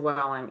distracted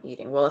while I'm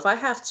eating? Well, if I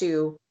have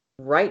to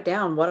write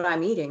down what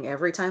I'm eating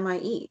every time I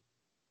eat,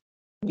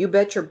 you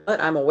bet your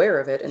butt I'm aware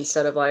of it,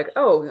 instead of like,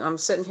 oh, I'm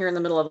sitting here in the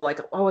middle of like,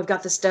 oh, I've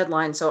got this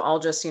deadline, so I'll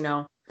just, you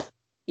know,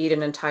 eat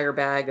an entire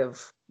bag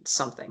of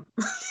something.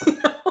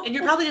 And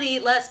you're probably going to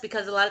eat less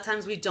because a lot of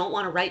times we don't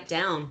want to write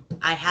down,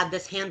 I had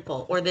this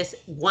handful or this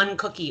one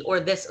cookie or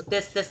this.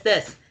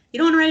 You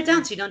don't want to write it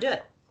down, so you don't do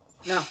it.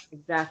 No,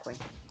 exactly.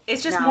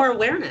 It's just more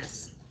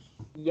awareness.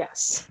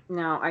 Yes.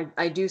 Now,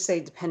 I do say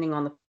depending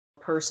on the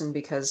person,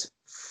 because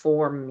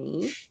for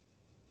me,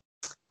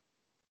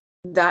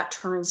 that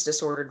turns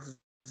disordered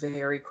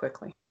very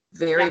quickly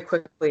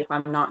if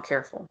I'm not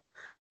careful.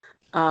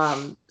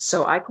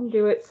 So I can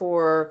do it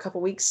for a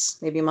couple weeks,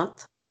 maybe a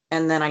month,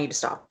 and then I need to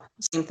stop.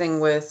 Same thing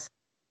with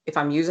if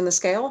I'm using the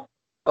scale.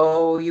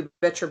 Oh, you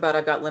bet your butt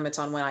I've got limits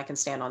on when I can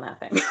stand on that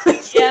thing.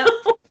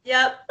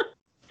 Yep.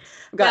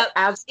 I've got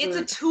It's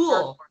a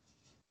tool.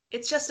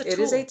 It's just a tool. It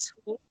is a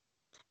tool.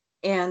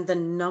 And the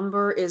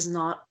number is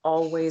not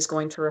always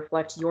going to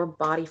reflect your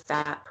body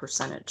fat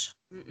percentage.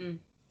 Mm-mm.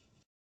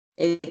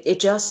 It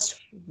just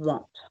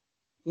won't,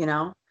 you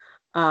know,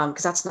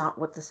 because that's not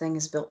what the thing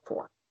is built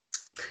for.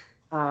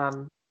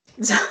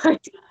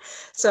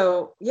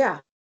 So yeah,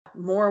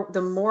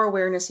 the more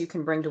awareness you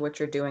can bring to what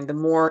you're doing, the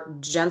more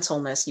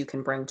gentleness you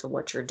can bring to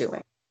what you're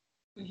doing.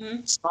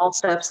 Mm-hmm. Small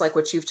steps like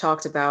what you've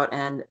talked about,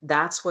 and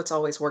that's what's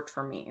always worked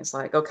for me. It's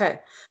like, okay,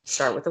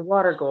 start with a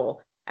water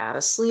goal, add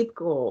a sleep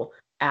goal,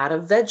 add a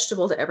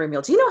vegetable to every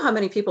meal. Do you know how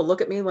many people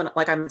look at me when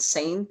like I'm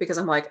insane because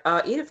I'm like,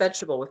 eat a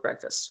vegetable with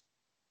breakfast?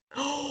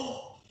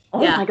 Oh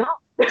my God.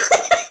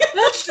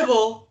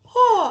 Vegetable?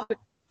 Oh,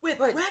 with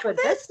breakfast? But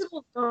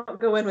vegetables don't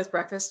go in with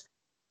breakfast.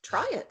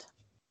 Try it.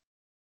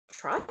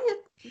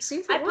 See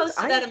if it I works.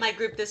 posted that in my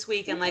group this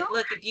week. I'm like,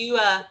 look, if you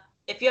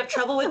have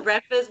trouble with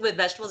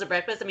vegetables at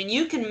breakfast, I mean,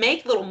 you can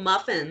make little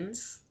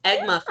muffins,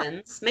 egg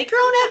muffins. Make your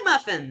own egg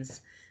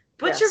muffins.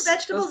 Put your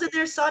vegetables in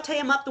there, saute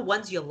them up, the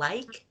ones you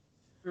like,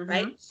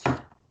 right?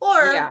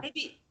 Or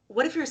maybe,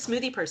 what if you're a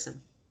smoothie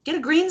person? Get a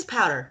greens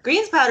powder.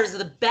 Greens powders are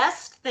the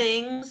best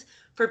things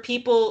for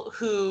people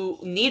who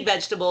need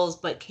vegetables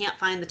but can't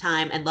find the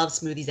time and love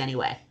smoothies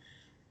anyway.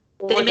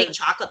 They make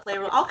chocolate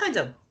flavor, all kinds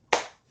of.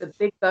 The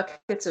big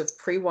buckets of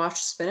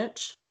pre-washed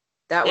spinach.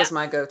 That was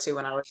my go-to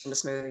when I was into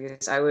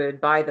smoothies. I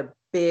would buy the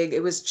big,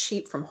 it was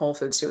cheap from Whole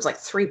Foods too. It was like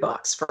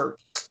 $3 for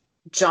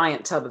a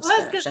giant tub of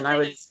spinach. And I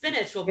would,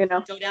 spinach will go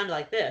down to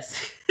like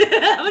this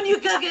when you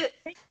cook it.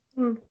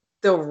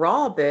 The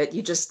raw bit,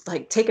 you just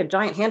like take a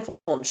giant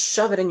handful and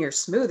shove it in your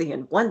smoothie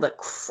and blend the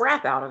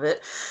crap out of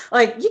it.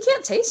 Like, you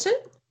can't taste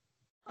it.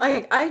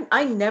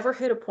 I never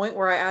hit a point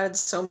where I added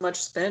so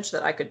much spinach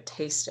that I could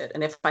taste it.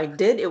 And if I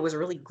did, it was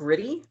really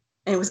gritty.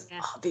 And it was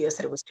obvious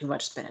that it was too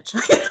much spinach.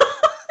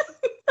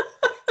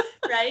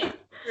 Right.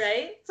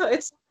 So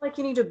it's like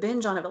you need to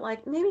binge on it, but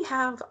like maybe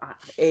have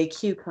a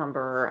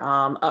cucumber,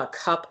 a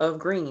cup of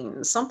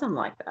greens, something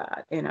like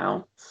that, you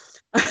know?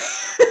 I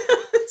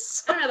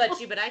don't know about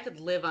you, but I could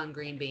live on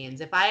green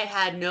beans. If I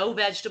had no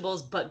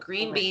vegetables but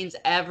green beans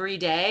every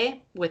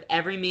day with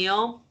every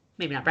meal,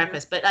 maybe not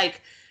breakfast, but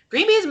like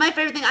green beans is my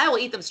favorite thing. I will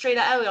eat them straight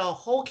out. I will eat a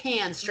whole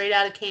can straight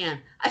out of can.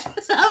 I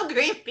just love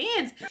green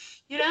beans.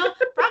 You know,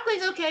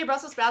 broccoli's okay.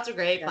 Brussels sprouts are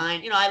great.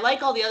 Fine. You know, I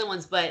like all the other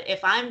ones, but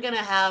if I'm going to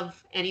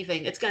have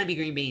anything, it's going to be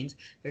green beans.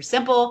 They're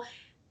simple.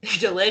 They're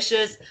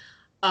delicious.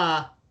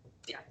 I'd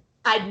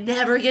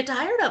never get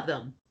tired of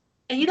them.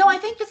 And, you know, I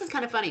think this is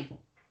kind of funny.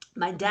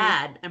 My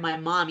dad and my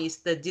mom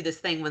used to do this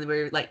thing when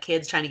we were like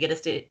kids trying to get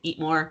us to eat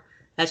more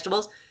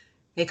vegetables.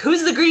 Like,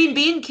 who's the green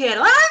bean kid?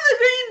 I'm the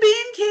green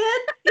bean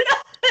kid. You know,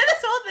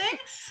 this whole thing.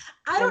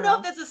 I don't know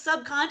if that's a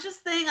subconscious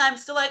thing. I'm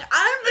still like,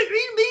 I'm the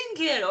green bean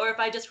kid, or if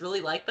I just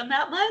really like them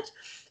that much.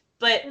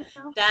 But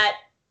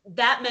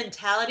that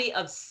mentality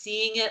of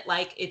seeing it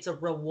like it's a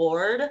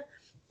reward,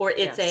 or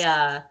it's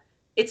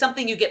it's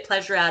something you get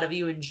pleasure out of,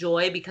 you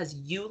enjoy because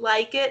you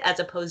like it, as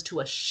opposed to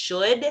a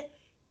should,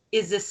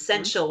 is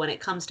essential when it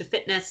comes to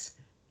fitness,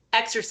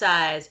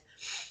 exercise,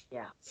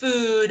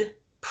 food,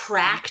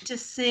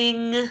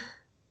 practicing.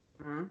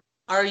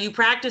 Are you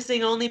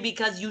practicing only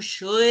because you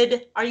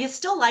should? Are you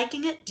still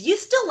liking it? Do you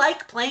still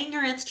like playing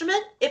your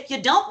instrument? If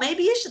you don't,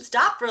 maybe you should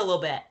stop for a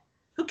little bit.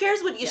 Who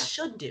cares what you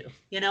should do?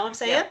 You know what I'm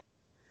saying?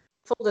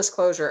 Full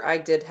disclosure, I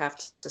did have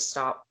to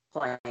stop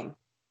playing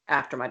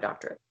after my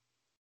doctorate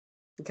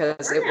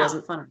because it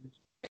wasn't fun.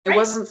 It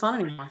wasn't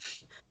fun anymore.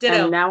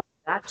 Ditto. And now I'm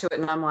back to it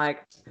and I'm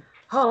like,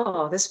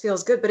 oh, this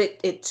feels good. But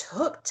it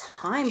took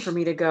time for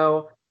me to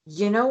go,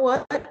 you know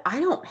what? I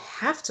don't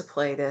have to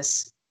play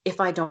this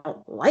if I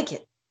don't like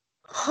it.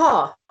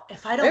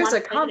 If I don't want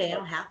to play today, I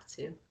don't have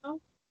to.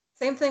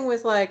 Same thing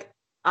with like,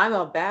 I'm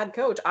a bad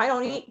coach. I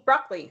don't eat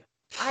broccoli.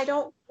 I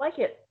don't like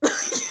it.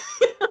 If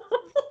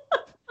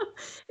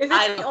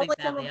it's the only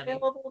thing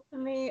available to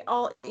me,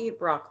 I'll eat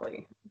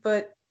broccoli.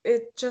 But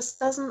it just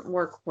doesn't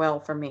work well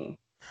for me.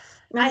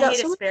 I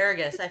hate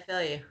asparagus. I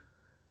feel you.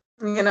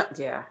 You know,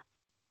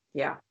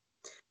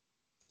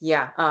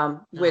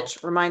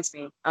 which reminds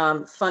me,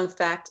 fun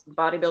fact,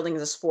 bodybuilding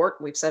is a sport.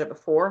 We've said it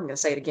before. I'm going to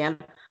say it again.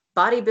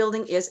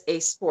 Bodybuilding is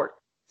a sport.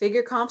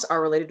 Figure comps are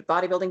related to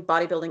bodybuilding.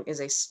 Bodybuilding is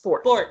a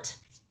sport.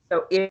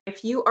 So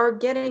if you are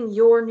getting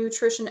your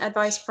nutrition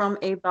advice from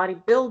a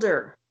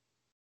bodybuilder,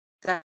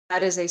 that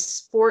is a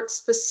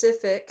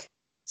sport-specific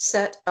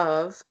set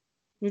of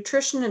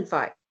nutrition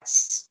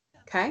advice.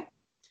 Okay?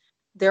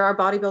 There are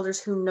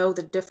bodybuilders who know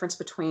the difference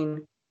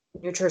between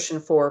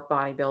nutrition for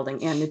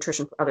bodybuilding and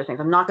nutrition for other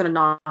things. I'm not going to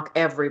knock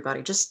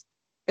everybody. Just,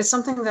 it's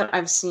something that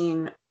I've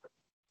seen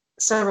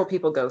several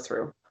people go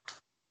through,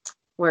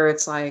 where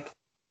it's like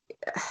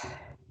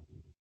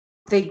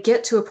they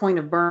get to a point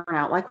of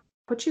burnout, like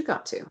what you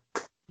got to.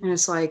 And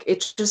it's like,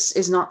 it just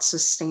is not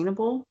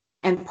sustainable.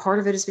 And part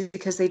of it is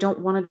because they don't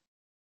want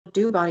to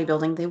do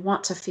bodybuilding. They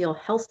want to feel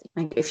healthy.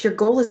 Like, if your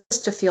goal is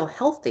to feel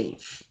healthy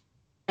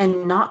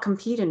and not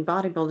compete in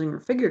bodybuilding or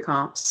figure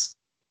comps,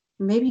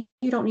 maybe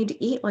you don't need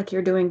to eat like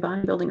you're doing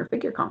bodybuilding or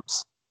figure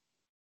comps.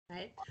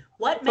 Right.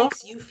 What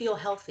makes you feel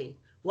healthy?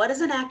 What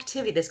is an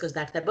activity? This goes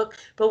back to that book.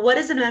 But what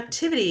is an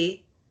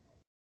activity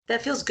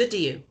that feels good to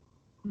you?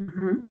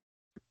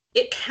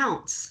 It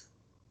counts.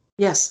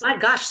 Yes. My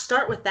gosh,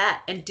 start with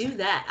that and do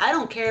that. I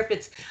don't care if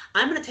it's,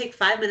 I'm going to take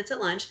 5 minutes at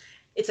lunch.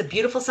 It's a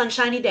beautiful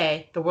sunshiny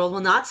day. The world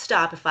will not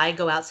stop if I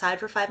go outside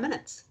for 5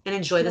 minutes and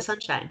enjoy the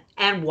sunshine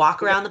and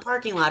walk around the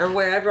parking lot or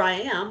wherever I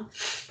am.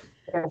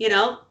 You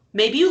know,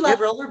 maybe you love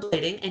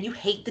rollerblading and you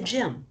hate the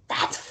gym.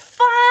 That's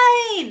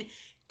fine.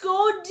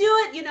 Go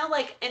do it. You know,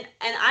 like, and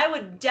I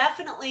would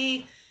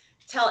definitely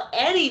tell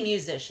any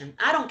musician,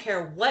 I don't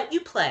care what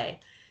you play,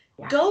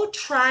 go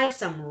try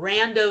some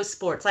rando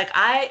sports. Like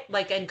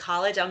in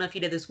college, I don't know if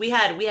you did this. We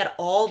had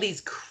all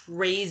these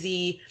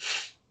crazy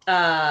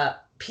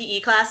PE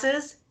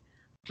classes.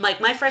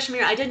 Like my freshman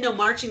year, I didn't know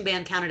marching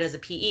band counted as a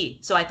PE.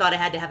 So I thought I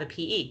had to have a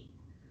PE.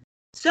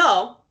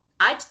 So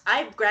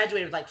I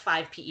graduated with like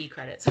 5 PE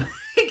credits.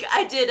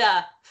 I did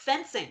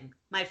fencing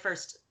my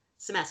first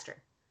semester.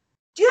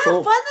 Do you know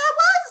how fun that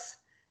was?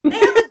 They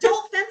have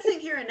adult fencing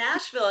here in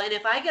Nashville, and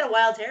if I get a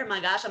wild hair, my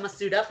gosh, I'm gonna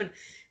suit up and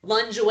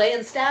lunge away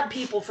and stab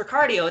people for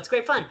cardio. It's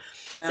great fun.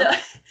 So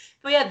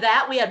we had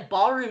that. We had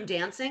ballroom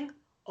dancing.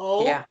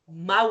 Oh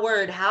my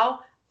word,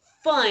 how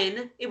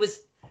fun it was.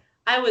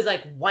 I was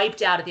like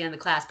wiped out at the end of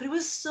the class, but it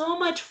was so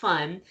much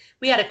fun.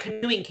 We had a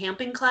canoeing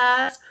camping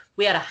class.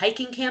 We had a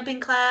hiking camping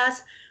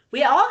class.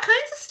 We had all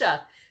kinds of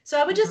stuff. So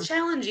I would just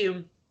challenge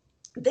you.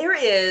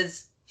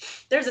 There's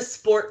a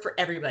sport for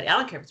everybody. I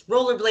don't care if it's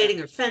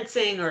rollerblading or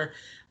fencing or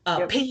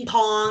ping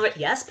pong.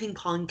 Yes, ping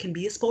pong can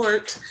be a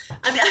sport.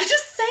 I mean, I'm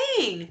just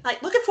saying,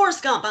 like, look at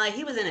Forrest Gump.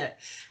 He was in it.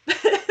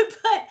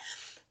 But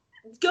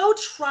go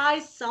try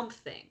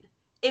something.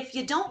 If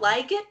you don't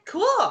like it,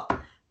 cool.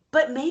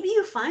 But maybe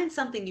you find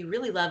something you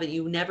really love and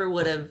you never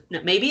would have.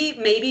 Maybe,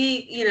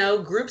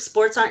 group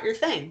sports aren't your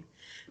thing.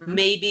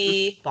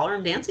 Maybe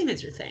ballroom dancing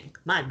is your thing.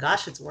 My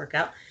gosh, it's a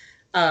workout.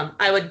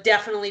 I would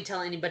definitely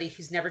tell anybody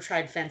who's never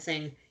tried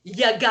fencing,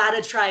 you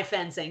gotta try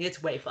fencing.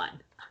 It's way fun.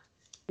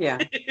 Yeah.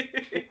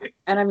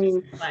 And I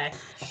mean,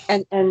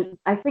 and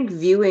I think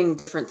viewing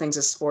different things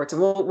as sports,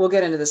 and we'll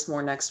get into this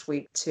more next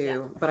week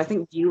too, but I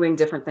think viewing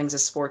different things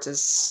as sports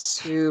is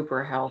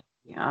super healthy.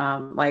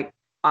 Like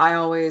I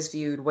always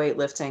viewed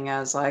weightlifting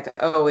as like,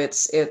 oh,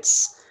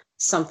 it's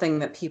something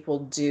that people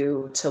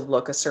do to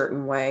look a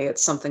certain way.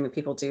 It's something that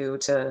people do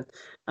to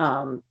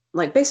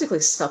like basically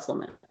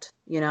supplement,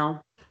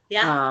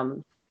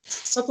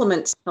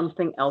 supplement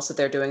something else that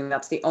they're doing.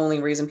 That's the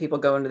only reason people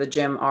go into the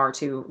gym are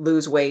to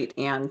lose weight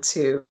and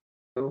to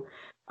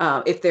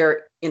if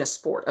they're in a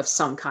sport of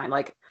some kind,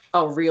 like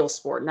a real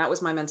sport. And that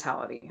was my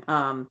mentality.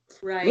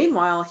 Right.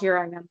 Meanwhile, here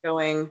I am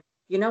going,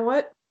 you know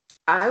what?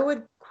 I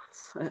would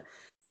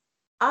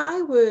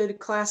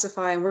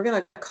classify, and we're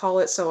going to call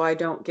it so I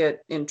don't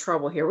get in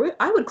trouble here.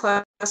 I would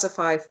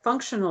classify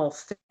functional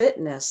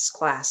fitness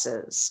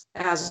classes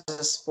as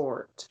a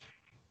sport.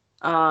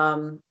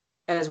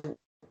 As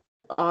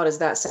odd as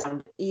that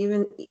sounds,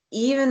 even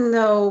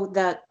though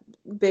that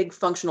big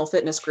functional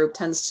fitness group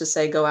tends to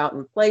say go out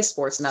and play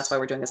sports, and that's why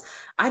we're doing this,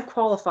 I'd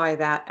qualify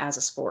that as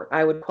a sport.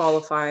 I would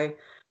qualify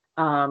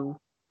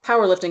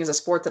powerlifting as a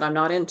sport that I'm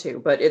not into,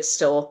 but it's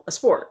still a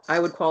sport. I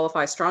would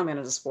qualify strongman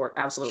as a sport,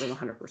 absolutely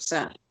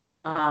 100%.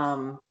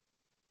 I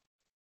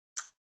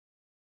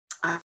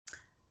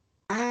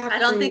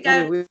don't think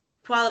I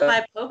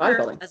qualify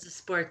poker as a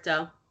sport,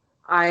 though.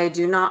 I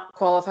do not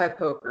qualify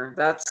poker.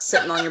 That's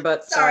sitting on your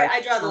butt. Sorry,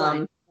 I draw the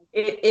line.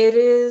 It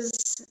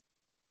is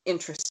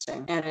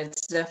interesting, and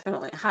it's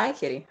definitely hi,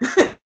 Kitty.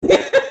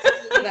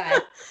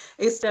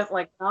 It's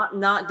definitely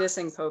not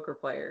dissing poker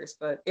players,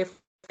 but if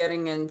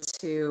getting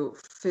into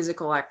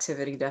physical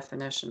activity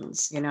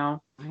definitions,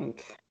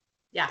 like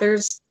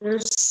there's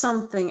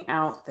something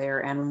out there,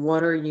 and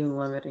what are you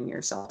limiting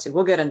yourself to?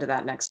 We'll get into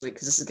that next week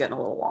because this is getting a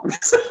little long.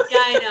 Yeah,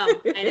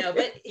 I know.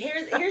 But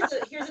here's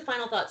a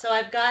final thought. So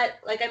I've got,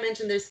 like I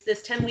mentioned, there's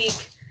this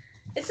 10-week.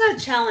 It's not a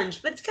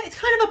challenge, but it's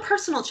kind of a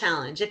personal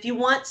challenge. If you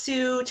want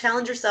to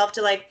challenge yourself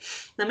to like,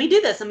 let me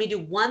do this. Let me do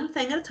one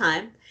thing at a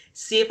time.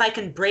 See if I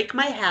can break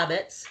my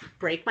habits,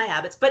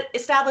 but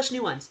establish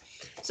new ones.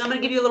 So I'm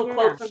going to give you a little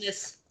quote from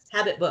this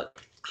habit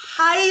book.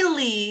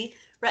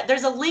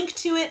 There's a link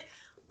to it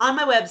on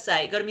my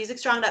website. Go to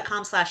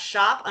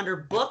musicstrong.com/shop under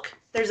book.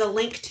 There's a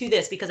link to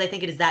this because I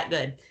think it is that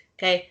good.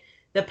 Okay.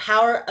 The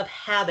power of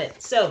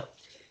habit. So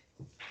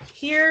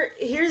here's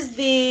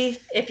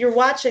if you're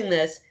watching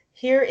this,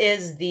 here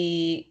is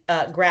the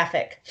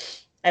graphic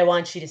I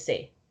want you to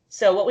see.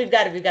 So what we've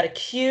got a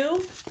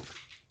cue.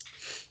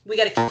 We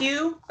got a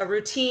cue, a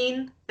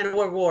routine, and a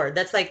reward.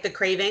 That's like the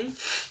craving.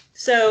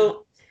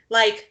 So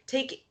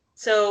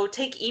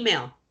take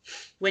email.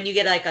 When you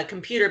get like a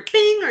computer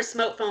bing or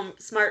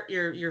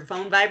your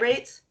phone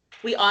vibrates,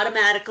 we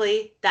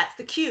automatically, that's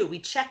the cue. We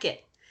check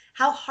it.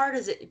 How hard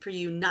is it for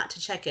you not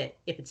to check it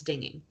if it's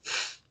dinging?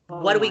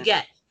 What do we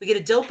get? We get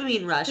a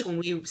dopamine rush when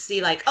we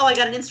see like, oh, I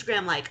got an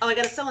Instagram like, oh, I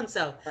got a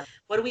so-and-so.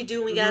 What do we do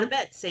when we get out of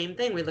bed? Same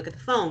thing. We look at the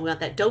phone. We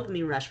want that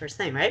dopamine rush first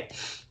thing, right?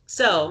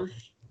 So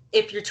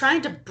if you're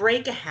trying to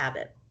break a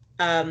habit,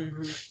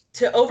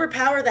 to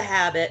overpower the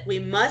habit, we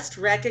must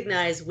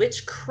recognize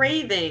which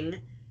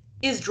craving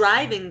is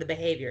driving the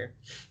behavior.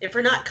 If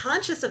we're not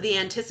conscious of the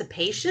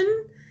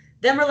anticipation,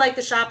 then we're like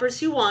the shoppers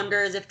who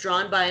wander as if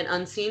drawn by an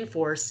unseen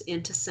force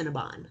into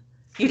Cinnabon.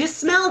 You just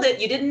smelled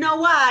it. You didn't know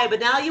why, but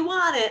now you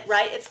want it,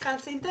 right? It's kind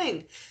of the same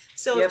thing.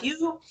 So if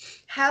you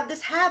have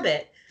this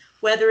habit,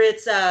 whether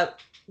it's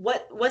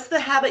what's the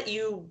habit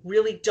you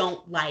really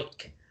don't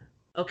like?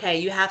 Okay,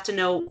 you have to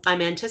know,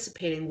 I'm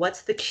anticipating,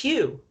 what's the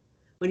cue?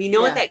 When you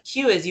know what that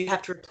cue is, you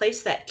have to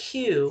replace that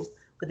cue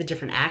with a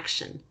different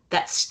action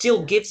that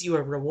still gives you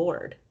a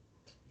reward.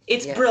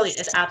 It's brilliant.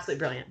 It's absolutely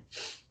brilliant.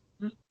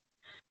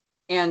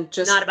 And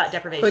just not about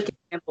deprivation.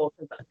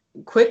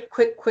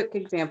 Quick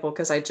example,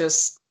 because I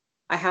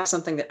have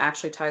something that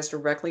actually ties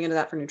directly into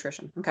that for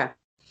nutrition. Okay.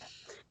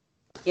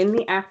 In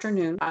the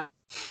afternoon, I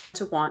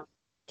want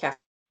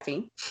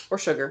caffeine or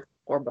sugar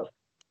or both.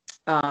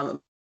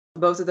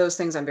 Both of those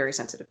things I'm very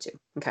sensitive to.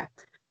 Okay.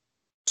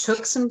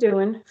 Took some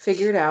doing,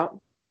 figured out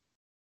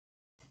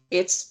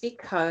It's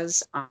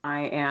because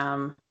I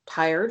am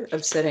tired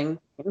of sitting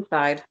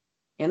inside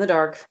in the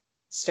dark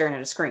staring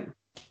at a screen.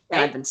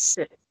 And I've been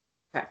sitting.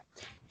 Okay.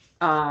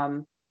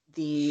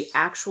 The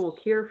actual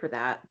cure for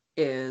that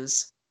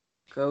is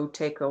go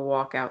take a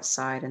walk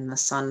outside in the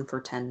sun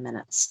for 10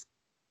 minutes.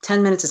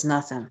 10 minutes is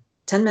nothing.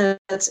 10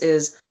 minutes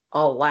is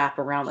a lap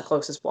around the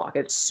closest block.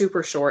 It's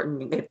super short,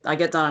 and I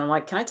get done and I'm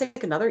like, can I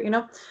take another,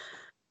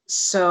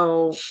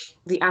 So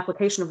the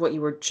application of what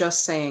you were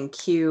just saying,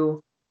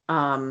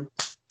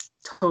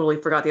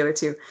 totally forgot the other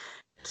two.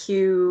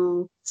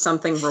 Q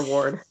something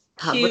reward.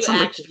 Q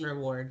action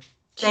reward.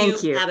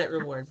 Thank you. Habit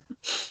reward.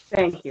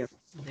 Thank you.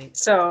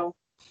 So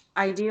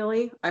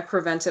ideally, I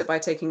prevent it by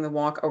taking the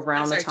walk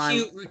around the time.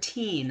 Q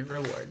routine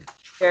reward.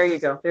 There you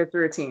go. There's the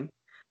routine.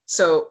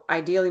 So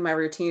ideally, my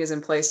routine is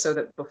in place so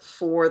that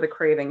before the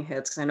craving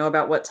hits, because I know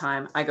about what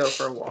time, I go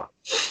for a walk.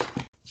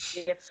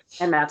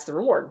 And that's the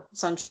reward.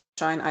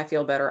 Sunshine, I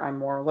feel better. I'm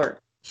more alert.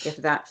 If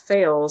that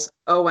fails,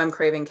 I'm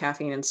craving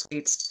caffeine and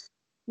sweets.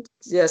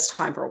 Just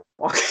time for a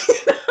walk.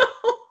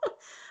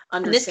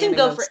 And this can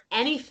go for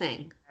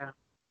anything. Yeah.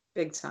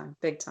 Big time.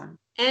 Big time.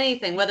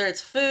 Anything, whether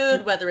it's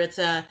food, whether it's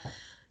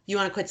you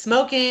want to quit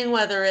smoking,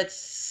 whether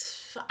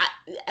it's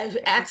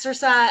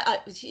exercise,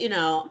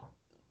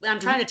 I'm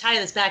trying to tie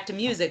this back to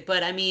music,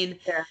 but I mean,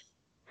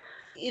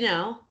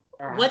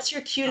 what's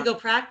your cue to go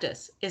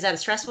practice? Is that a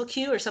stressful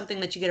cue or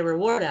something that you get a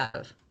reward out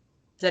of?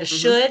 Is that a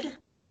should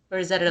or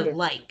is that a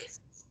like?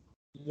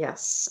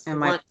 Yes.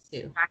 Am I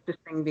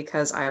practicing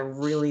because I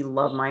really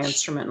love my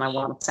instrument and I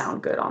want to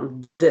sound good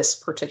on this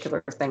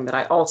particular thing that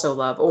I also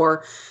love?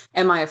 Or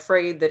am I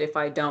afraid that if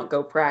I don't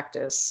go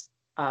practice,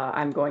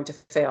 I'm going to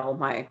fail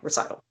my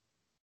recital?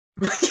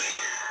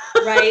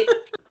 Right.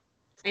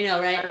 I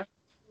know, right?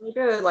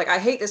 Good. Like, I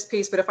hate this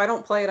piece, but if I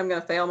don't play it, I'm going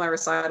to fail my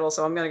recital.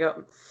 So I'm going to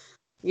go.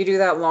 You do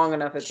that long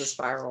enough, it's a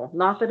spiral.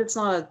 Not that it's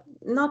not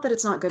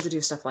good to do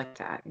stuff like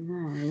that.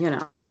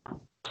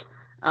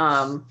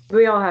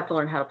 We all have to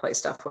learn how to play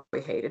stuff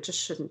we hate. It just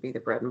shouldn't be the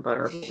bread and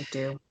butter of what we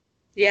do.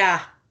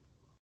 Yeah.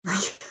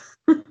 I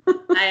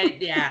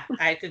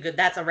could go.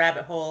 That's a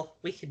rabbit hole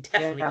we could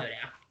definitely go down.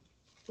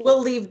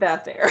 We'll leave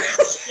that there.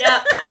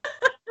 Yeah.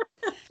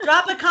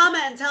 Drop a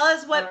comment and tell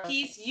us what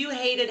piece you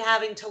hated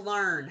having to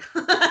learn.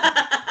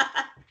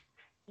 Why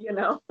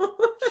not?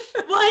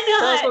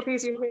 Tell us what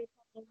piece you hated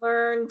to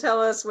learn.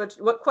 Tell us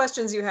what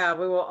questions you have.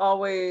 We will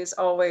always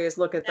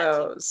look at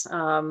those.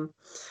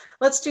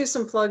 Let's do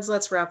some plugs.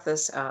 Let's wrap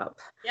this up.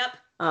 Yep.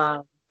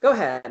 Go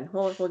ahead.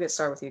 We'll get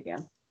started with you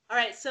again. All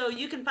right. So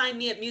you can find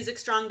me at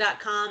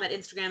musicstrong.com, at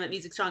Instagram at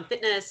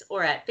musicstrongfitness,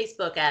 or at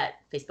Facebook at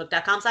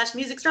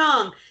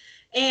facebook.com/musicstrong.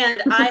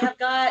 And I have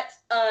got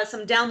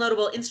some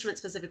downloadable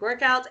instrument-specific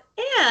workouts,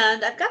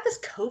 and I've got this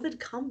COVID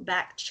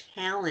comeback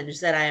challenge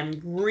that I am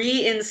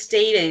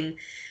reinstating.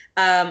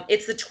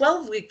 It's the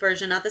 12-week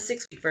version, not the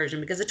 6-week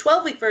version, because the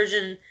 12-week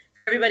version,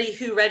 everybody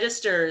who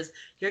registers,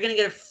 you're going to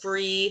get a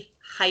free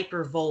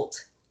Hypervolt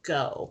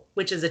Go,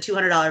 which is a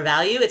 $200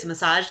 value. It's a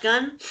massage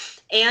gun,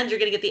 and you're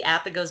going to get the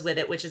app that goes with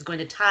it, which is going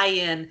to tie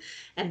in,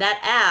 and that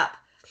app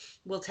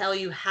will tell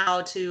you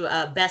how to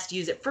best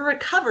use it for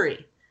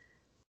recovery.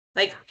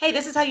 Like, hey,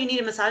 this is how you need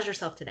to massage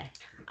yourself today.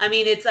 I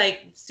mean, it's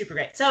like super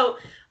great. So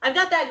I've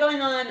got that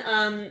going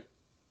on.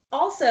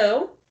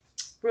 Also,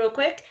 real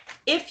quick,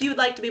 if you'd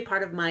like to be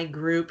part of my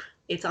group,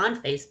 it's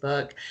on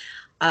Facebook.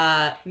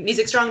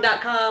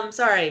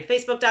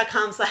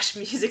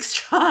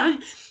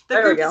 Facebook.com/musicstrong.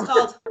 The group is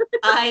called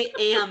I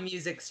Am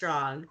Music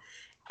Strong.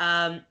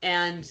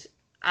 And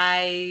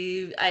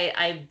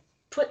I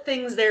put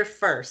things there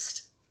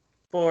first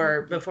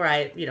before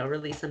I,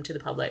 release them to the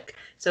public.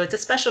 So it's a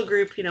special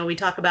group. We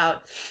talk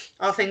about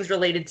all things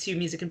related to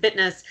music and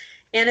fitness,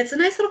 and it's a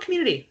nice little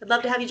community. I'd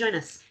love to have you join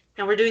us.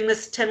 And we're doing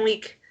this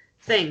 10-week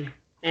thing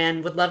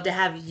and would love to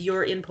have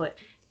your input.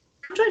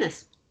 Come join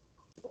us.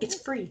 It's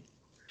free.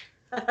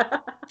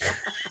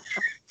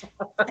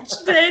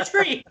 It's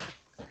free.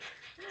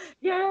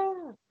 Yeah.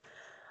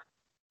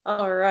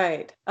 All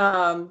right.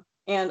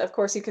 And of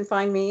course, you can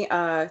find me.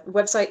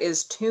 Website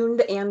is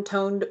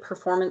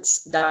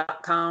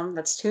tunedandtonedperformance.com.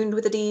 That's tuned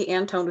with a D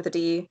and toned with a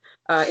D.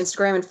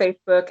 Instagram and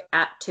Facebook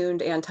at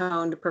Tuned and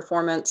Toned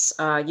Performance.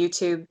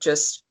 YouTube,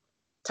 just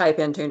type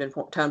in Tuned and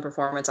Toned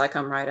Performance. I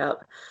come right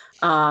up.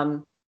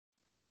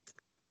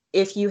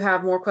 If you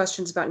have more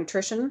questions about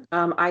nutrition,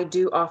 I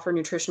do offer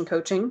nutrition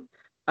coaching.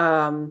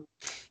 You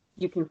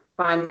can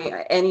find me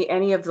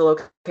any of the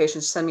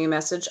locations. Send me a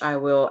message. I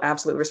will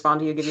absolutely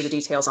respond to you, give you the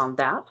details on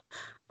that.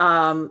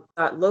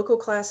 Local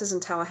classes in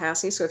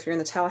Tallahassee. So if you're in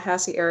the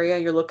Tallahassee area,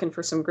 you're looking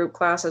for some group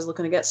classes,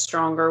 looking to get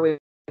stronger, we've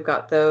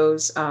got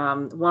those.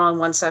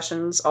 One-on-one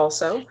sessions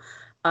also.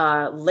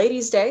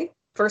 Ladies' Day,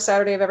 first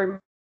Saturday of every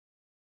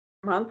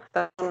month.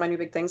 That's one of my new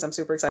big things. I'm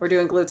super excited. We're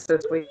doing glutes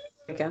this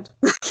weekend.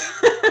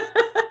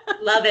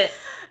 Love it.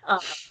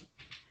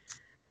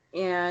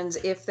 And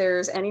if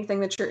there's anything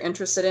that you're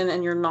interested in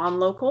and you're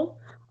non-local,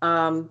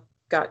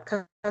 got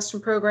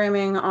custom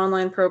programming,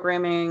 online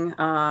programming,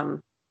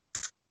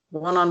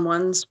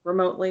 one-on-ones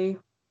remotely,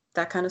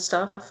 that kind of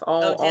stuff,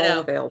 all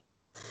available.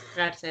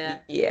 Forgot to say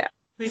that. Yeah.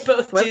 We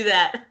both do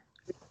that.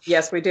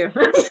 Yes, we do.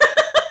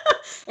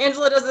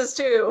 Angela does this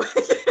too.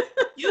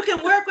 You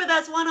can work with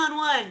us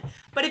one-on-one.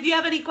 But if you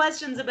have any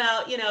questions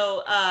about,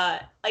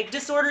 like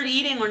disordered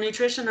eating or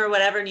nutrition or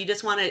whatever, and you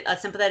just want a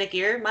sympathetic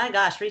ear, my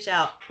gosh, reach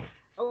out.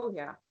 Oh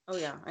yeah.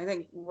 I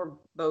think we're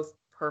both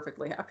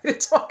perfectly happy to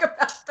talk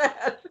about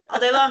that. All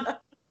day long.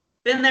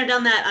 Been there,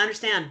 done that. I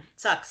understand. It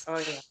sucks. Oh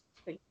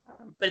yeah.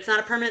 But it's not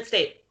a permanent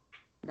state.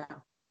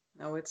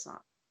 No, it's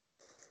not.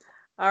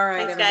 All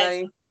right, Thanks,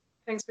 everybody. guys.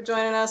 Thanks for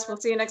joining us. We'll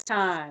see you next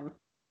time.